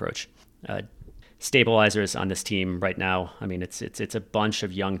balanced approach. Stabilizers on this team right now, it's a bunch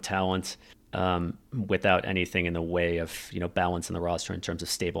of young talent without anything in the way of balance in the roster in terms of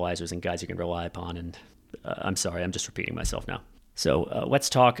stabilizers and guys you can rely upon. And I'm sorry, I'm just repeating myself now. So let's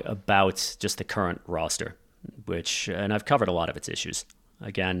talk about just the current roster, and I've covered a lot of its issues.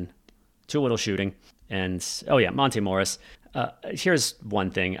 Again, too little shooting. And, Monte Morris. Here's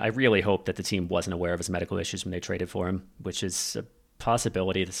one thing. I really hope that the team wasn't aware of his medical issues when they traded for him, which is a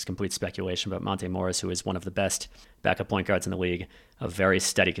possibility. This is complete speculation, but Monte Morris, who is one of the best backup point guards in the league, a very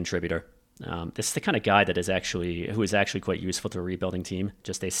steady contributor. This is the kind of guy who is actually quite useful to a rebuilding team.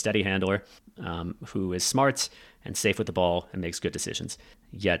 Just a steady handler who is smart and safe with the ball and makes good decisions.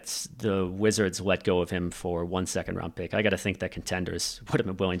 Yet the Wizards let go of him for 1 second-round pick. I got to think that contenders would have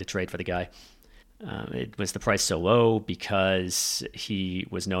been willing to trade for the guy. It was the price so low because he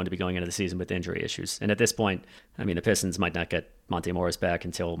was known to be going into the season with injury issues. And at this point, the Pistons might not get Monte Morris back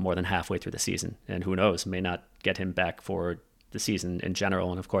until more than halfway through the season. And who knows, may not get him back for the season in general.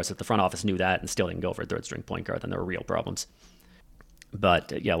 And of course, if the front office knew that and still didn't go for a third string point guard, then there were real problems.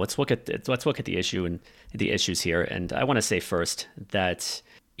 But yeah, let's look at the issue and the issues here. And I want to say first that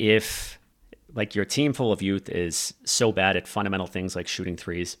if like your team full of youth is so bad at fundamental things like shooting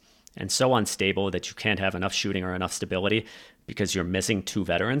threes and so unstable that you can't have enough shooting or enough stability because you're missing two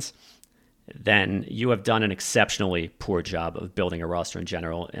veterans, then you have done an exceptionally poor job of building a roster in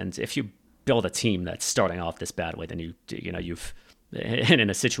general. And if you build a team that's starting off this badly, then you've in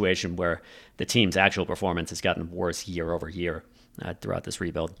a situation where the team's actual performance has gotten worse year over year throughout this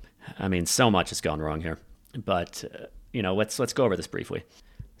rebuild. I mean, so much has gone wrong here. But let's go over this briefly.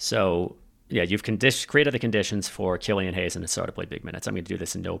 So yeah, you've created the conditions for Killian Hayes to start to play big minutes. I'm going to do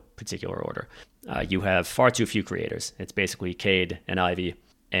this in no particular order. You have far too few creators. It's basically Cade and Ivy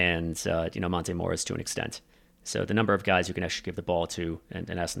and Monte Morris to an extent. So the number of guys you can actually give the ball to and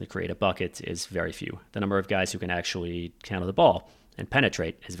ask them to create a bucket is very few. The number of guys who can actually handle the ball and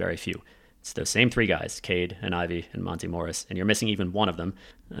penetrate is very few. It's those same three guys, Cade and Ivy and Monte Morris, and you're missing even one of them.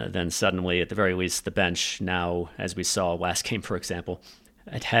 Then suddenly, at the very least, the bench now, as we saw last game, for example,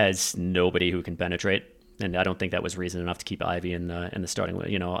 it has nobody who can penetrate. And I don't think that was reason enough to keep Ivy in the starting,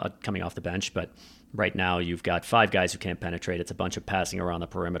 coming off the bench. But right now, you've got five guys who can't penetrate. It's a bunch of passing around the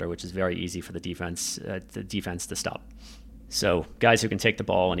perimeter, which is very easy for the defense to stop. So guys who can take the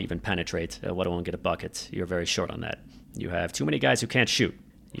ball and even penetrate, let alone get a bucket, you're very short on that. You have too many guys who can't shoot.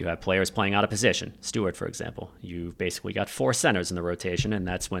 You have players playing out of position. Stewart, for example. You've basically got four centers in the rotation, and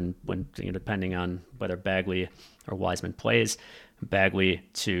that's when depending on whether Bagley or Wiseman plays, Bagley,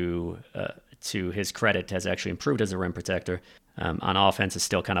 to his credit, has actually improved as a rim protector. On offense, is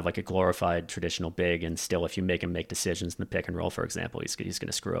still kind of like a glorified traditional big, and still, if you make him make decisions in the pick and roll, for example, he's going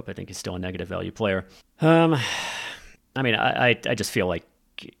to screw up. I think he's still a negative value player. I mean, I just feel like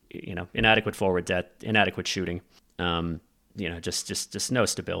inadequate forward depth, inadequate shooting. Just no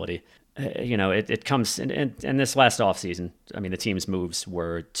stability. It comes in this last offseason. I mean, the team's moves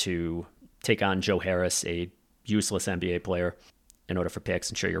were to take on Joe Harris, a useless NBA player, in order for picks,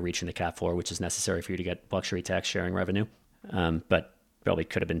 ensure you're reaching the cap floor, which is necessary for you to get luxury tax sharing revenue. But probably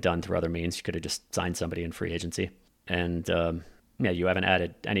could have been done through other means. You could have just signed somebody in free agency. And you haven't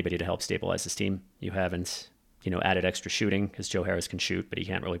added anybody to help stabilize this team. You haven't added extra shooting, because Joe Harris can shoot, but he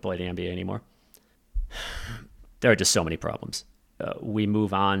can't really play the NBA anymore. There are just so many problems. We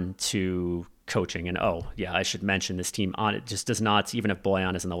move on to coaching, and I should mention this team just does not, even if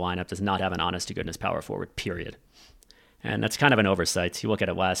Bojan is in the lineup, does not have an honest to goodness power forward, period. And that's kind of an oversight. You look at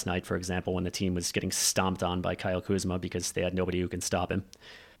it last night, for example, when the team was getting stomped on by Kyle Kuzma because they had nobody who can stop him.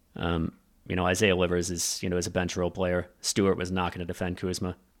 Isaiah Livers is a bench role player. Stewart was not going to defend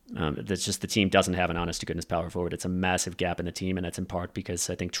Kuzma. That's just, the team doesn't have an honest to goodness power forward. It's a massive gap in the team, and that's in part because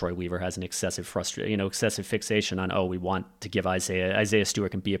I think Troy Weaver has an excessive fixation on, we want to give Isaiah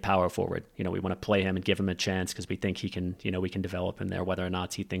Stewart can be a power forward. We want to play him and give him a chance because we think he can, we can develop him there, whether or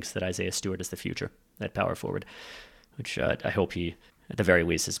not he thinks that Isaiah Stewart is the future, that power forward, which I hope he, at the very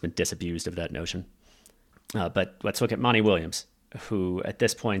least, has been disabused of that notion. But let's look at Monty Williams, who at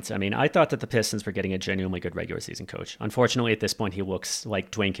this point, I thought that the Pistons were getting a genuinely good regular season coach. Unfortunately, at this point, he looks like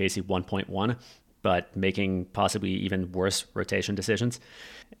Dwayne Casey 1.1, but making possibly even worse rotation decisions.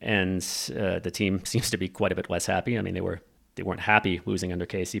 And the team seems to be quite a bit less happy. They weren't happy losing under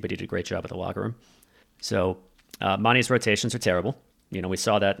Casey, but he did a great job at the locker room. So Monty's rotations are terrible. We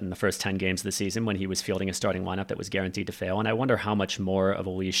saw that in the first 10 games of the season when he was fielding a starting lineup that was guaranteed to fail. And I wonder how much more of a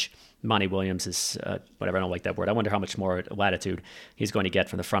leash Monty Williams is, I don't like that word. I wonder how much more latitude he's going to get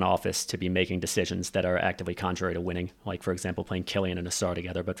from the front office to be making decisions that are actively contrary to winning. Like, for example, playing Killian and Ausar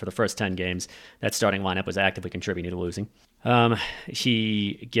together. But for the first 10 games, that starting lineup was actively contributing to losing.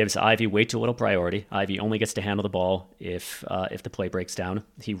 He gives Ivy way too little priority. Ivy only gets to handle the ball if the play breaks down.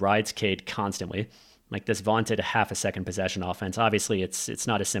 He rides Cade constantly. Like this vaunted half a second possession offense. Obviously, it's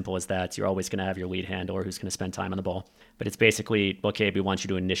not as simple as that. You're always going to have your lead handler who's going to spend time on the ball. But it's basically, KB wants you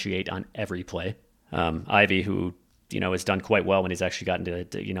to initiate on every play. Ivy, who has done quite well when he's actually gotten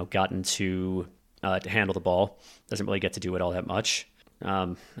to handle the ball, doesn't really get to do it all that much.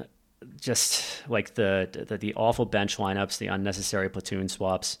 Just like the awful bench lineups, the unnecessary platoon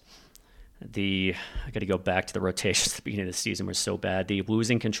swaps. I got to go back to the rotations at the beginning of the season were so bad. The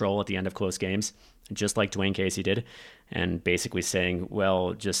losing control at the end of close games, just like Dwayne Casey did, and basically saying,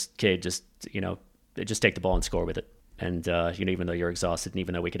 well, just take the ball and score with it. And, even though you're exhausted and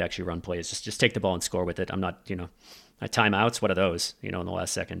even though we could actually run plays, just take the ball and score with it. I'm not, timeouts, what are those, in the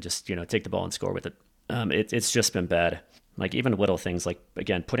last second? Just, take the ball and score with it. It's just been bad. Like even little things like,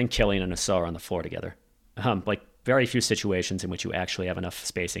 again, putting Killian and Ausar on the floor together. very few situations in which you actually have enough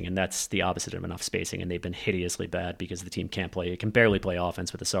spacing, and that's the opposite of enough spacing, and they've been hideously bad because the team can barely play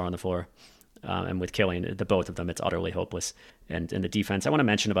offense with Ausar on the floor. And with Killian, the both of them, it's utterly hopeless. And in the defense, I want to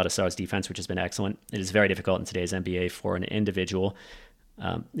mention about Ausar's defense, which has been excellent. It is very difficult in today's NBA for an individual,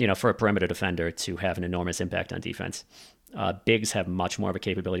 for a perimeter defender to have an enormous impact on defense. Bigs have much more of a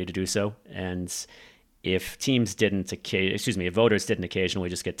capability to do so, and if voters didn't occasionally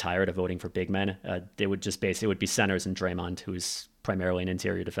just get tired of voting for big men, it would be centers and Draymond, who's primarily an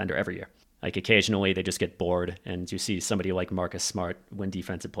interior defender every year. Like occasionally they just get bored, and you see somebody like Marcus Smart win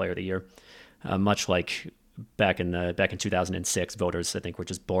Defensive Player of the Year, much like back in 2006, voters I think were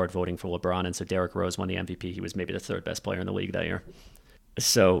just bored voting for LeBron, and so Derrick Rose won the MVP. He was maybe the third best player in the league that year.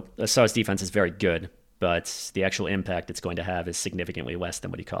 So Ausar's defense is very good, but the actual impact it's going to have is significantly less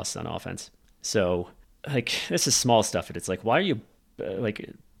than what he costs on offense. So, this is small stuff, and it's like, why are you,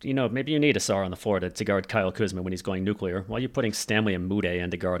 maybe you need Ausar on the floor to guard Kyle Kuzma when he's going nuclear. Why are you putting Stanley and Mude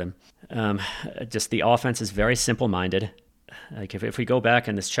in to guard him? Just the offense is very simple-minded. Like, if we go back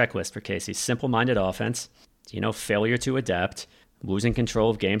in this checklist for Casey, simple-minded offense, failure to adapt, losing control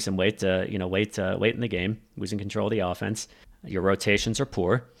of games and late in the game, losing control of the offense. Your rotations are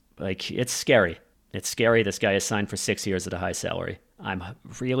poor. It's scary. It's scary. This guy is signed for 6 years at a high salary. I'm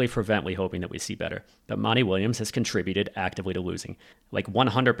really fervently hoping that we see better. But Monty Williams has contributed actively to losing.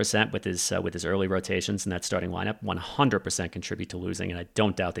 100% with his early rotations in that starting lineup, 100% contribute to losing, and I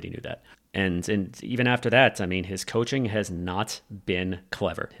don't doubt that he knew that. And even after that, his coaching has not been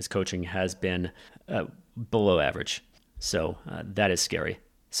clever. His coaching has been below average. So that is scary.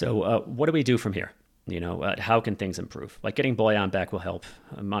 So what do we do from here? How can things improve? Getting Bojan back will help.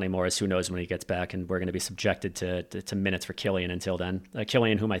 Monty Morris, who knows when he gets back, and we're going to be subjected to minutes for Killian until then.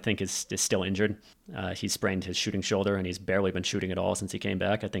 Killian, whom I think is still injured. He sprained his shooting shoulder, and he's barely been shooting at all since he came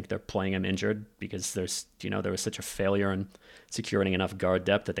back. I think they're playing him injured because there was such a failure in securing enough guard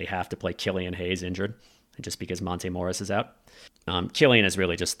depth that they have to play Killian Hayes injured, just because Monte Morris is out. Killian is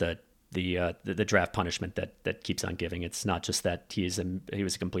really just the draft punishment that keeps on giving. It's not just that he was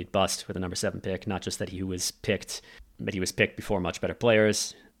a complete bust with a number 7 pick, not just that he was picked before much better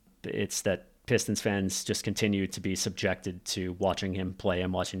players. It's that Pistons fans just continue to be subjected to watching him play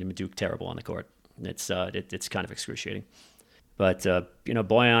and watching him do terrible on the court. It's kind of excruciating. But,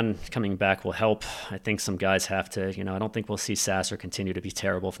 Bojan coming back will help. I think some guys have to, I don't think we'll see Sasser continue to be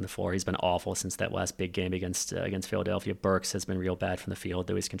terrible from the floor. He's been awful since that last big game against Philadelphia. Burks has been real bad from the field,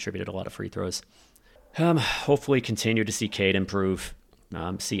 though he's contributed a lot of free throws. Hopefully continue to see Cade improve,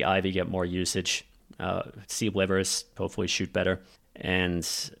 see Ivy get more usage, see Livers hopefully shoot better. And,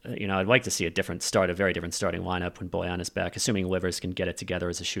 I'd like to see a very different starting lineup when Bojan is back, assuming Livers can get it together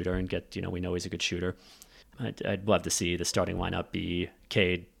as a shooter and we know he's a good shooter. I'd love to see the starting lineup be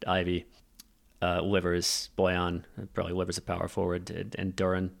Cade, Ivy, Livers, Bojan, probably Livers a power forward, and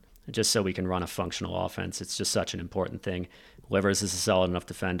Duren, just so we can run a functional offense. It's just such an important thing. Livers is a solid enough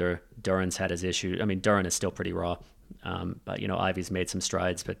defender. Duren's had his issues. Duren is still pretty raw. But Ivy's made some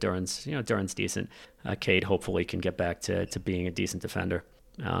strides, but Duren's decent. Cade hopefully can get back to being a decent defender.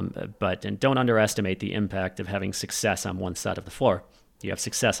 But don't underestimate the impact of having success on one side of the floor. You have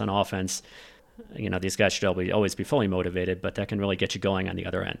success on offense. These guys should always be fully motivated, but that can really get you going on the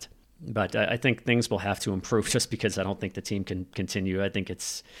other end. But I think things will have to improve just because I don't think the team can continue. I think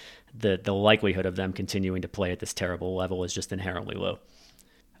it's the likelihood of them continuing to play at this terrible level is just inherently low.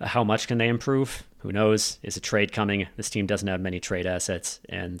 How much can they improve? Who knows? Is a trade coming? This team doesn't have many trade assets,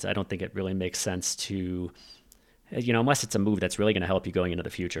 and I don't think it really makes sense to, unless it's a move that's really going to help you going into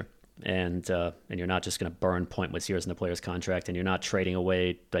the future. And you're not just going to burn pointless years in the player's contract, and you're not trading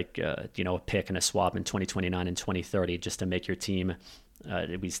away a pick and a swap in 2029 and 2030 just to make your team, at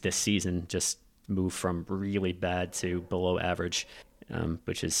least this season, just move from really bad to below average,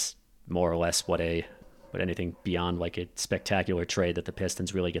 which is more or less what anything beyond a spectacular trade that the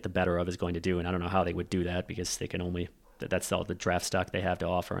Pistons really get the better of is going to do. And I don't know how they would do that because that's all the draft stock they have to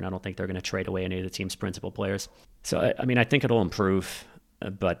offer, and I don't think they're going to trade away any of the team's principal players. So I think it'll improve.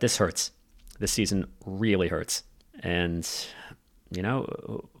 But this hurts. This season really hurts, and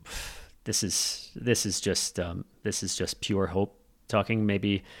this is just pure hope talking.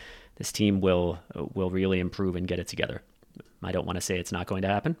 Maybe this team will really improve and get it together. I don't want to say it's not going to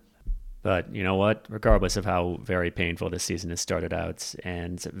happen, but you know what? Regardless of how very painful this season has started out,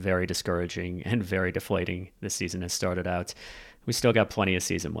 and very discouraging and very deflating this season has started out, we still got plenty of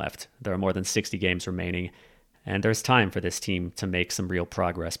season left. There are more than 60 games remaining. And there's time for this team to make some real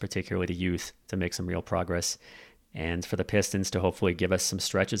progress, particularly the youth to make some real progress, and for the Pistons to hopefully give us some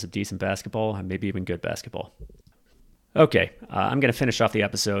stretches of decent basketball and maybe even good basketball. Okay, I'm going to finish off the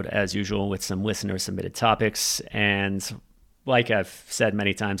episode as usual with some listener submitted topics. And like I've said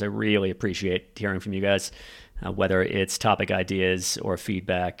many times, I really appreciate hearing from you guys, whether it's topic ideas or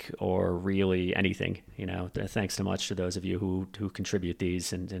feedback or really anything. Thanks so much to those of you who contribute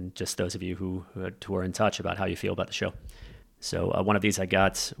these and just those of you who are in touch about how you feel about the show. So one of these I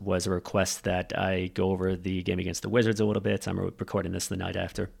got was a request that I go over the game against the Wizards a little bit. I'm recording this the night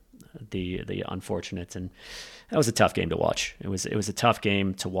after the unfortunate, and that was a tough game to watch. It was a tough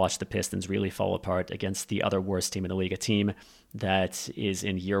game to watch the Pistons really fall apart against the other worst team in the league, a team that is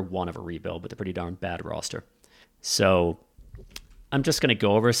in year one of a rebuild with a pretty darn bad roster. So I'm just going to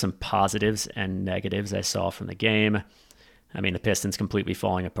go over some positives and negatives I saw from the game. I mean, the Pistons completely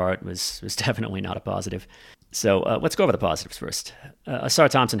falling apart was definitely not a positive. So let's go over the positives first. Ausar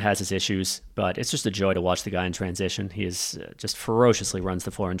Thompson has his issues, but it's just a joy to watch the guy in transition. He is just ferociously runs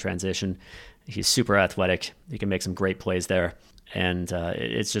the floor in transition. He's super athletic. He can make some great plays there. And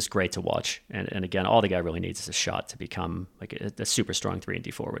it's just great to watch. And again, all the guy really needs is a shot to become like a super strong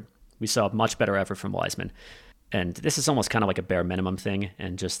 3-and-D forward. We saw much better effort from Wiseman. And this is almost kind of like a bare minimum thing,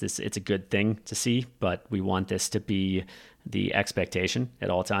 and just this, it's a good thing to see, but we want this to be the expectation at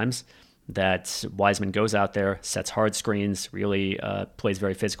all times, that Wiseman goes out there, sets hard screens, really plays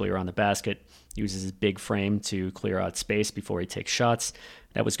very physically around the basket, uses his big frame to clear out space before he takes shots.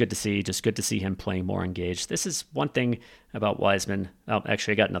 That was good to see, just good to see him playing more engaged. This is one thing about Wiseman. Oh,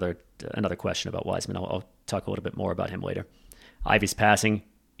 actually, I got another question about Wiseman. I'll talk a little bit more about him later. Ivy's passing.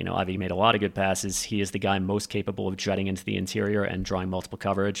 Ivy made a lot of good passes. He is the guy most capable of jutting into the interior and drawing multiple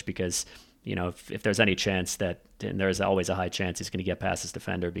coverage because, if there's any chance that, and there's always a high chance he's going to get past his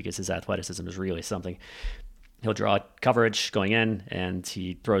defender because his athleticism is really something. He'll draw coverage going in, and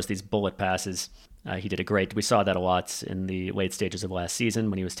he throws these bullet passes. He did we saw that a lot in the late stages of last season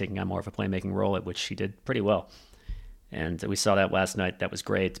when he was taking on more of a playmaking role, at which he did pretty well. And we saw that last night. That was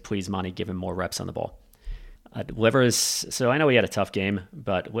great. Please, Monty, give him more reps on the ball. Livers, so I know he had a tough game,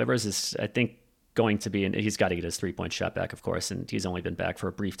 but Livers is, I think, going to be, and he's got to get his 3-point shot back, of course, and he's only been back for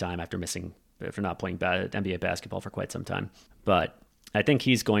a brief time after not playing NBA basketball for quite some time. But I think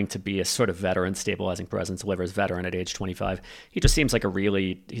he's going to be a sort of veteran stabilizing presence. Livers, veteran at age 25. He just seems like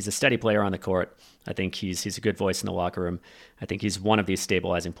he's a steady player on the court. I think he's a good voice in the locker room. I think he's one of these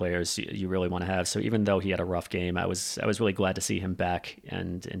stabilizing players you really want to have. So even though he had a rough game, I was really glad to see him back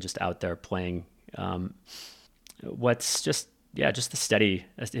and just out there playing. Just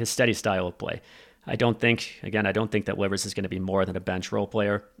his steady style of play. I don't think that Livers is going to be more than a bench role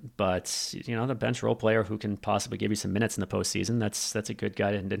player, but the bench role player who can possibly give you some minutes in the postseason, that's a good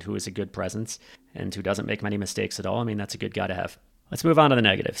guy, and who is a good presence and who doesn't make many mistakes at all. I mean, that's a good guy to have. Let's move on to the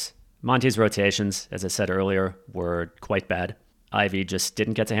negatives. Monty's rotations, as I said earlier, were quite bad. Ivy just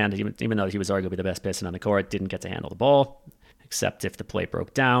didn't get to handle, even though he was arguably the best Piston on the court, didn't get to handle the ball. Except if the play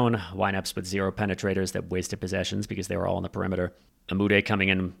broke down, lineups with 0 penetrators that wasted possessions because they were all on the perimeter. Amude coming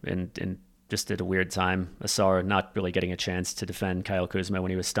in and just at a weird time. Ausar not really getting a chance to defend Kyle Kuzma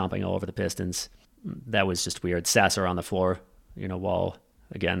when he was stomping all over the Pistons. That was just weird. Sasser on the floor, while,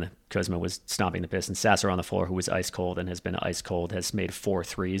 again, Kuzma was stomping the Pistons. Sasser on the floor, who was ice cold and has been ice cold, has made 4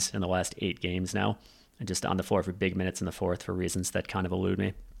 threes in the last 8 games now. And just on the floor for big minutes in the fourth for reasons that kind of elude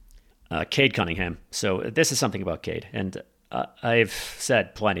me. Cade Cunningham. So this is something about Cade. And I've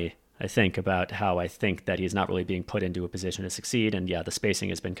said plenty, I think, about how I think that he's not really being put into a position to succeed. And yeah, the spacing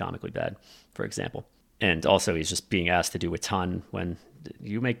has been comically bad, for example. And also he's just being asked to do a ton when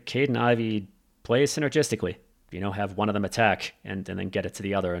you make Cade and Ivy play synergistically. Have one of them attack and then get it to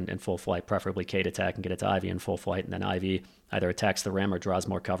the other in full flight, preferably Cade attack and get it to Ivy in full flight. And then Ivy either attacks the rim or draws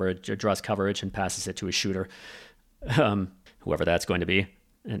coverage and passes it to a shooter, whoever that's going to be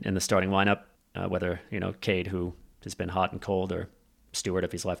in the starting lineup, whether, Cade, who has been hot and cold, or Stewart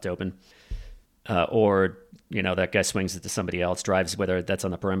if he's left open, or that guy swings it to somebody else, drives, whether that's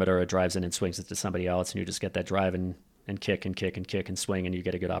on the perimeter or drives in and swings it to somebody else, and you just get that drive and kick and kick and kick and swing, and you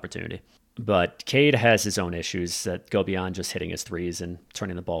get a good opportunity. But Cade has his own issues that go beyond just hitting his threes and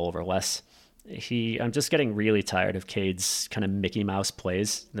turning the ball over less. I'm just getting really tired of Cade's kind of Mickey Mouse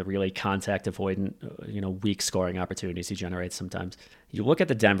plays, the really contact avoidant, weak scoring opportunities he generates sometimes. You look at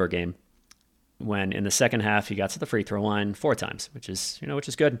the Denver game, when in the second half he got to the free throw line 4 times, which is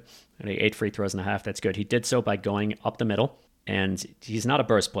good. And 8 free throws and a half, that's good. He did so by going up the middle, and he's not a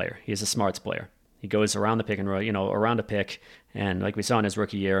burst player. He's a smarts player. He goes around the pick and roll, around a pick, and like we saw in his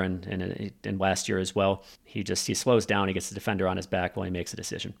rookie year and last year as well, he slows down, he gets the defender on his back while he makes a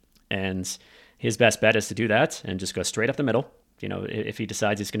decision. And his best bet is to do that and just go straight up the middle. If he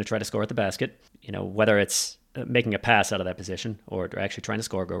decides he's going to try to score at the basket, whether it's making a pass out of that position or actually trying to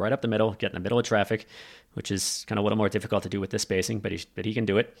score, go right up the middle, get in the middle of traffic, which is kind of a little more difficult to do with this spacing, but he can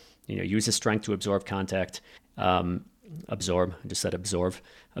do it. Use his strength to absorb contact, absorb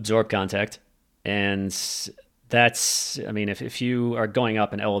contact. And if you are going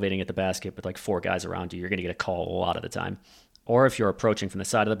up and elevating at the basket with like 4 guys around you, you're going to get a call a lot of the time. Or if you're approaching from the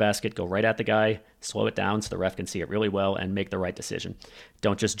side of the basket, go right at the guy, slow it down so the ref can see it really well and make the right decision.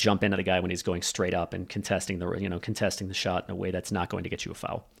 Don't just jump into the guy when he's going straight up and contesting the shot in a way that's not going to get you a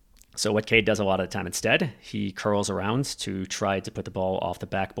foul. So what Cade does a lot of the time instead, he curls around to try to put the ball off the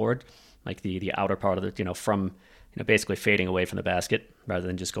backboard, like the outer part of the, from basically fading away from the basket rather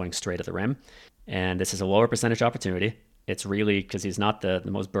than just going straight at the rim. And this is a lower percentage opportunity. It's really because he's not the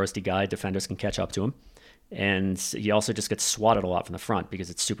most bursty guy. Defenders can catch up to him. And he also just gets swatted a lot from the front because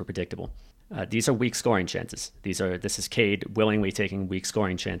it's super predictable. These are weak scoring chances. This is Cade willingly taking weak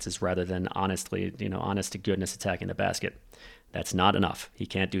scoring chances rather than honest to goodness attacking the basket. That's not enough. He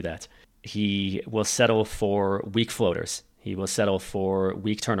can't do that. He will settle for weak floaters. He will settle for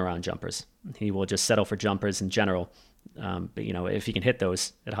weak turnaround jumpers. He will just settle for jumpers in general. But if he can hit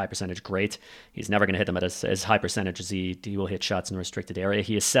those at high percentage, great. He's never going to hit them at as high percentage as he will hit shots in the restricted area.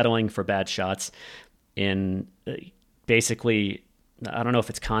 He is settling for bad shots in basically, I don't know if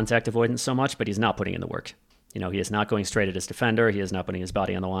it's contact avoidance so much, but he's not putting in the work. He is not going straight at his defender. He is not putting his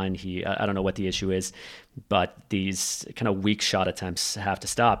body on the line. I don't know what the issue is, but these kind of weak shot attempts have to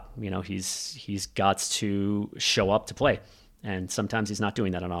stop. He's got to show up to play, and sometimes he's not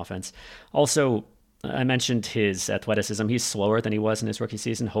doing that on offense. Also, I mentioned his athleticism. He's slower than he was in his rookie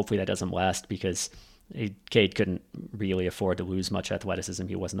season. Hopefully that doesn't last because Cade couldn't really afford to lose much athleticism.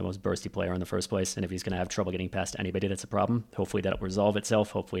 He wasn't the most bursty player in the first place, and if he's going to have trouble getting past anybody, that's a problem. Hopefully that'll resolve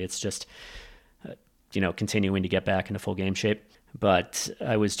itself. Hopefully it's just continuing to get back into full game shape. But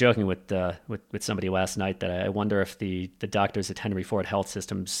I was joking with somebody last night that I wonder if the doctors at Henry Ford Health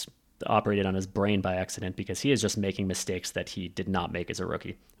Systems operated on his brain by accident, because he is just making mistakes that he did not make as a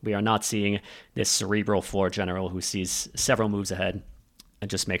rookie. We are not seeing this cerebral floor general who sees several moves ahead and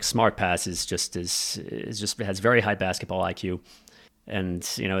just makes smart passes, has very high basketball IQ, and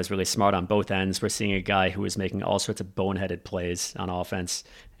is really smart on both ends. We're seeing a guy who is making all sorts of boneheaded plays on offense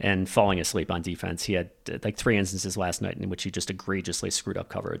and falling asleep on defense. He had like 3 instances last night in which he just egregiously screwed up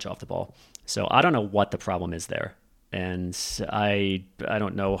coverage off the ball. So I don't know what the problem is there. And I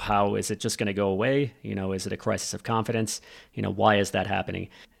don't know how. Is it just going to go away? Is it a crisis of confidence? Why is that happening?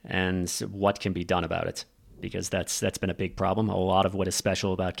 And what can be done about it? Because that's been a big problem. A lot of what is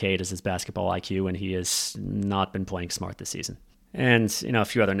special about Cade is his basketball IQ, and he has not been playing smart this season. And, a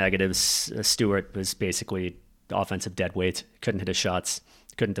few other negatives. Stewart was basically offensive dead weight, couldn't hit his shots,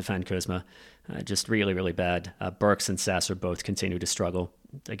 couldn't defend Kuzma. Just really, really bad. Burks and Sasser both continue to struggle.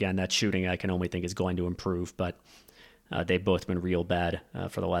 Again, that shooting I can only think is going to improve, but they've both been real bad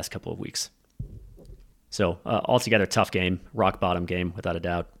for the last couple of weeks. So altogether, tough game, rock bottom game, without a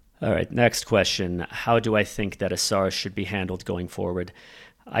doubt. All right, next question. How do I think that Ausar should be handled going forward?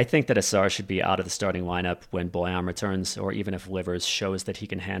 I think that Ausar should be out of the starting lineup when Bojan returns, or even if Livers shows that he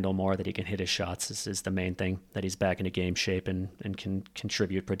can handle more, that he can hit his shots. This is the main thing, that he's back into game shape and can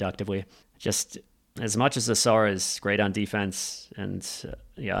contribute productively. Just as much as Ausar is great on defense, and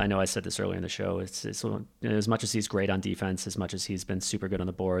I know I said this earlier in the show, it's as much as he's great on defense, as much as he's been super good on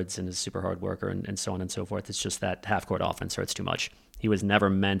the boards and is a super hard worker and so on and so forth, it's just that half-court offense hurts too much.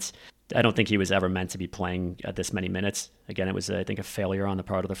 I don't think he was ever meant to be playing at this many minutes. Again, it was, I think, a failure on the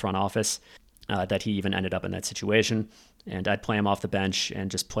part of the front office that he even ended up in that situation. And I'd play him off the bench and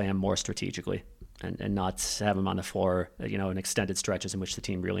just play him more strategically and not have him on the floor, in extended stretches in which the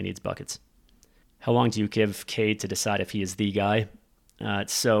team really needs buckets. How long do you give Cade to decide if he is the guy?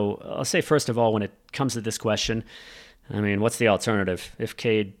 So I'll say, first of all, when it comes to this question, what's the alternative? If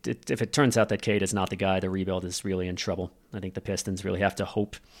it turns out that Cade is not the guy, the rebuild is really in trouble. I think the Pistons really have to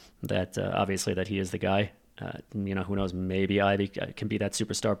hope that, obviously, that he is the guy. Who knows? Maybe Ivy can be that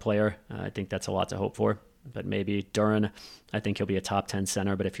superstar player. I think that's a lot to hope for. But maybe Duren, I think he'll be a top 10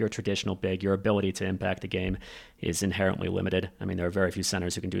 center. But if you're a traditional big, your ability to impact the game is inherently limited. There are very few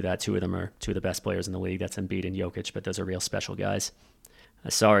centers who can do that. 2 of them are 2 of the best players in the league. That's Embiid and Jokic, but those are real special guys.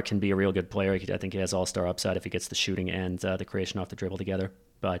 Ausar can be a real good player. I think he has all-star upside if he gets the shooting and the creation off the dribble together.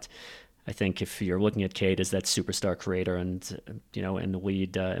 But I think if you're looking at Cade as that superstar creator and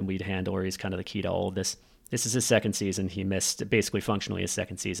lead handler, he's kind of the key to all of this. This is his second season. He missed basically functionally his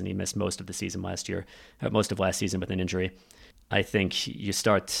second season. He missed most of the season most of last season with an injury. I think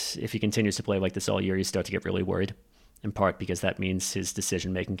if he continues to play like this all year, you start to get really worried, in part because that means his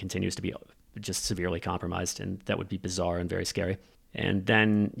decision-making continues to be just severely compromised, and that would be bizarre and very scary. And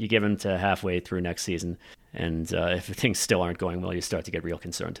then you give him to halfway through next season, And if things still aren't going well, you start to get real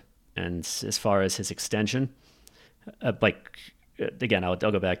concerned. And as far as his extension, again, I'll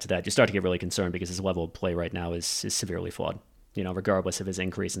go back to that. You start to get really concerned because his level of play right now is severely flawed. Regardless of his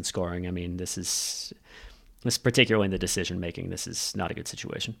increase in scoring, I mean, this particularly in the decision making, this is not a good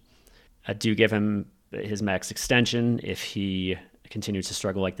situation. I do give him his max extension. If he continues to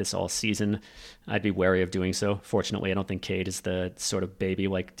struggle like this all season, I'd be wary of doing so. Fortunately, I don't think Cade is the sort of baby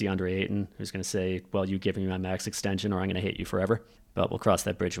like DeAndre Ayton who's going to say, well, you give me my max extension or I'm going to hate you forever. But we'll cross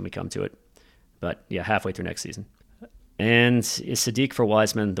that bridge when we come to it. But yeah, halfway through next season. And is Saddiq for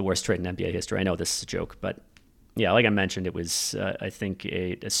Wiseman the worst trade in NBA history? I know this is a joke, but yeah, like I mentioned, it was, I think,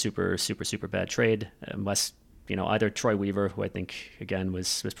 a super, super, super bad trade. Unless, either Troy Weaver, who I think, again,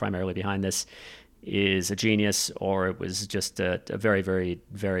 was primarily behind this, is a genius, or it was just a very, very,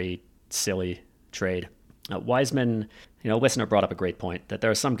 very silly trade. Wiseman, listener brought up a great point, that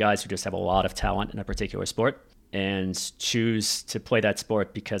there are some guys who just have a lot of talent in a particular sport and choose to play that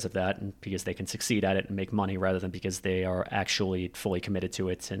sport because of that and because they can succeed at it and make money rather than because they are actually fully committed to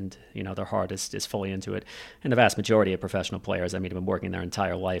it and, their heart is fully into it. And the vast majority of professional players, have been working their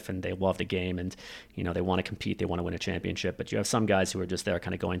entire life and they love the game and, they want to compete, they want to win a championship. But you have some guys who are just there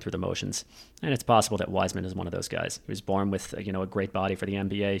kind of going through the motions. And it's possible that Wiseman is one of those guys. He was born with, a great body for the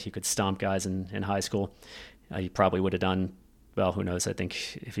NBA. He could stomp guys in high school. He probably would have done, well, who knows? I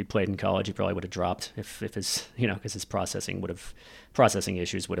think if he played in college, he probably would have dropped if his, because his processing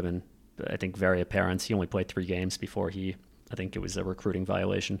issues would have been, I think, very apparent. He only played 3 games before I think it was a recruiting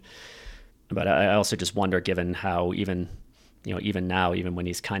violation. But I also just wonder, given how even now, even when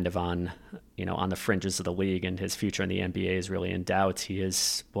he's kind of on the fringes of the league and his future in the NBA is really in doubt, he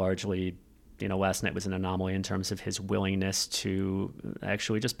is largely, last night was an anomaly in terms of his willingness to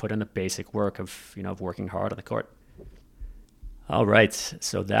actually just put in the basic work of working hard on the court. All right,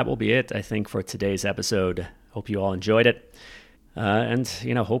 so that will be it, I think, for today's episode. Hope you all enjoyed it. And,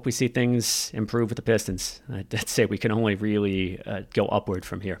 hope we see things improve with the Pistons. I'd say we can only really go upward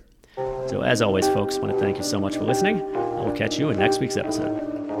from here. So as always, folks, I want to thank you so much for listening. I will catch you in next week's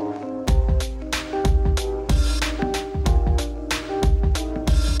episode.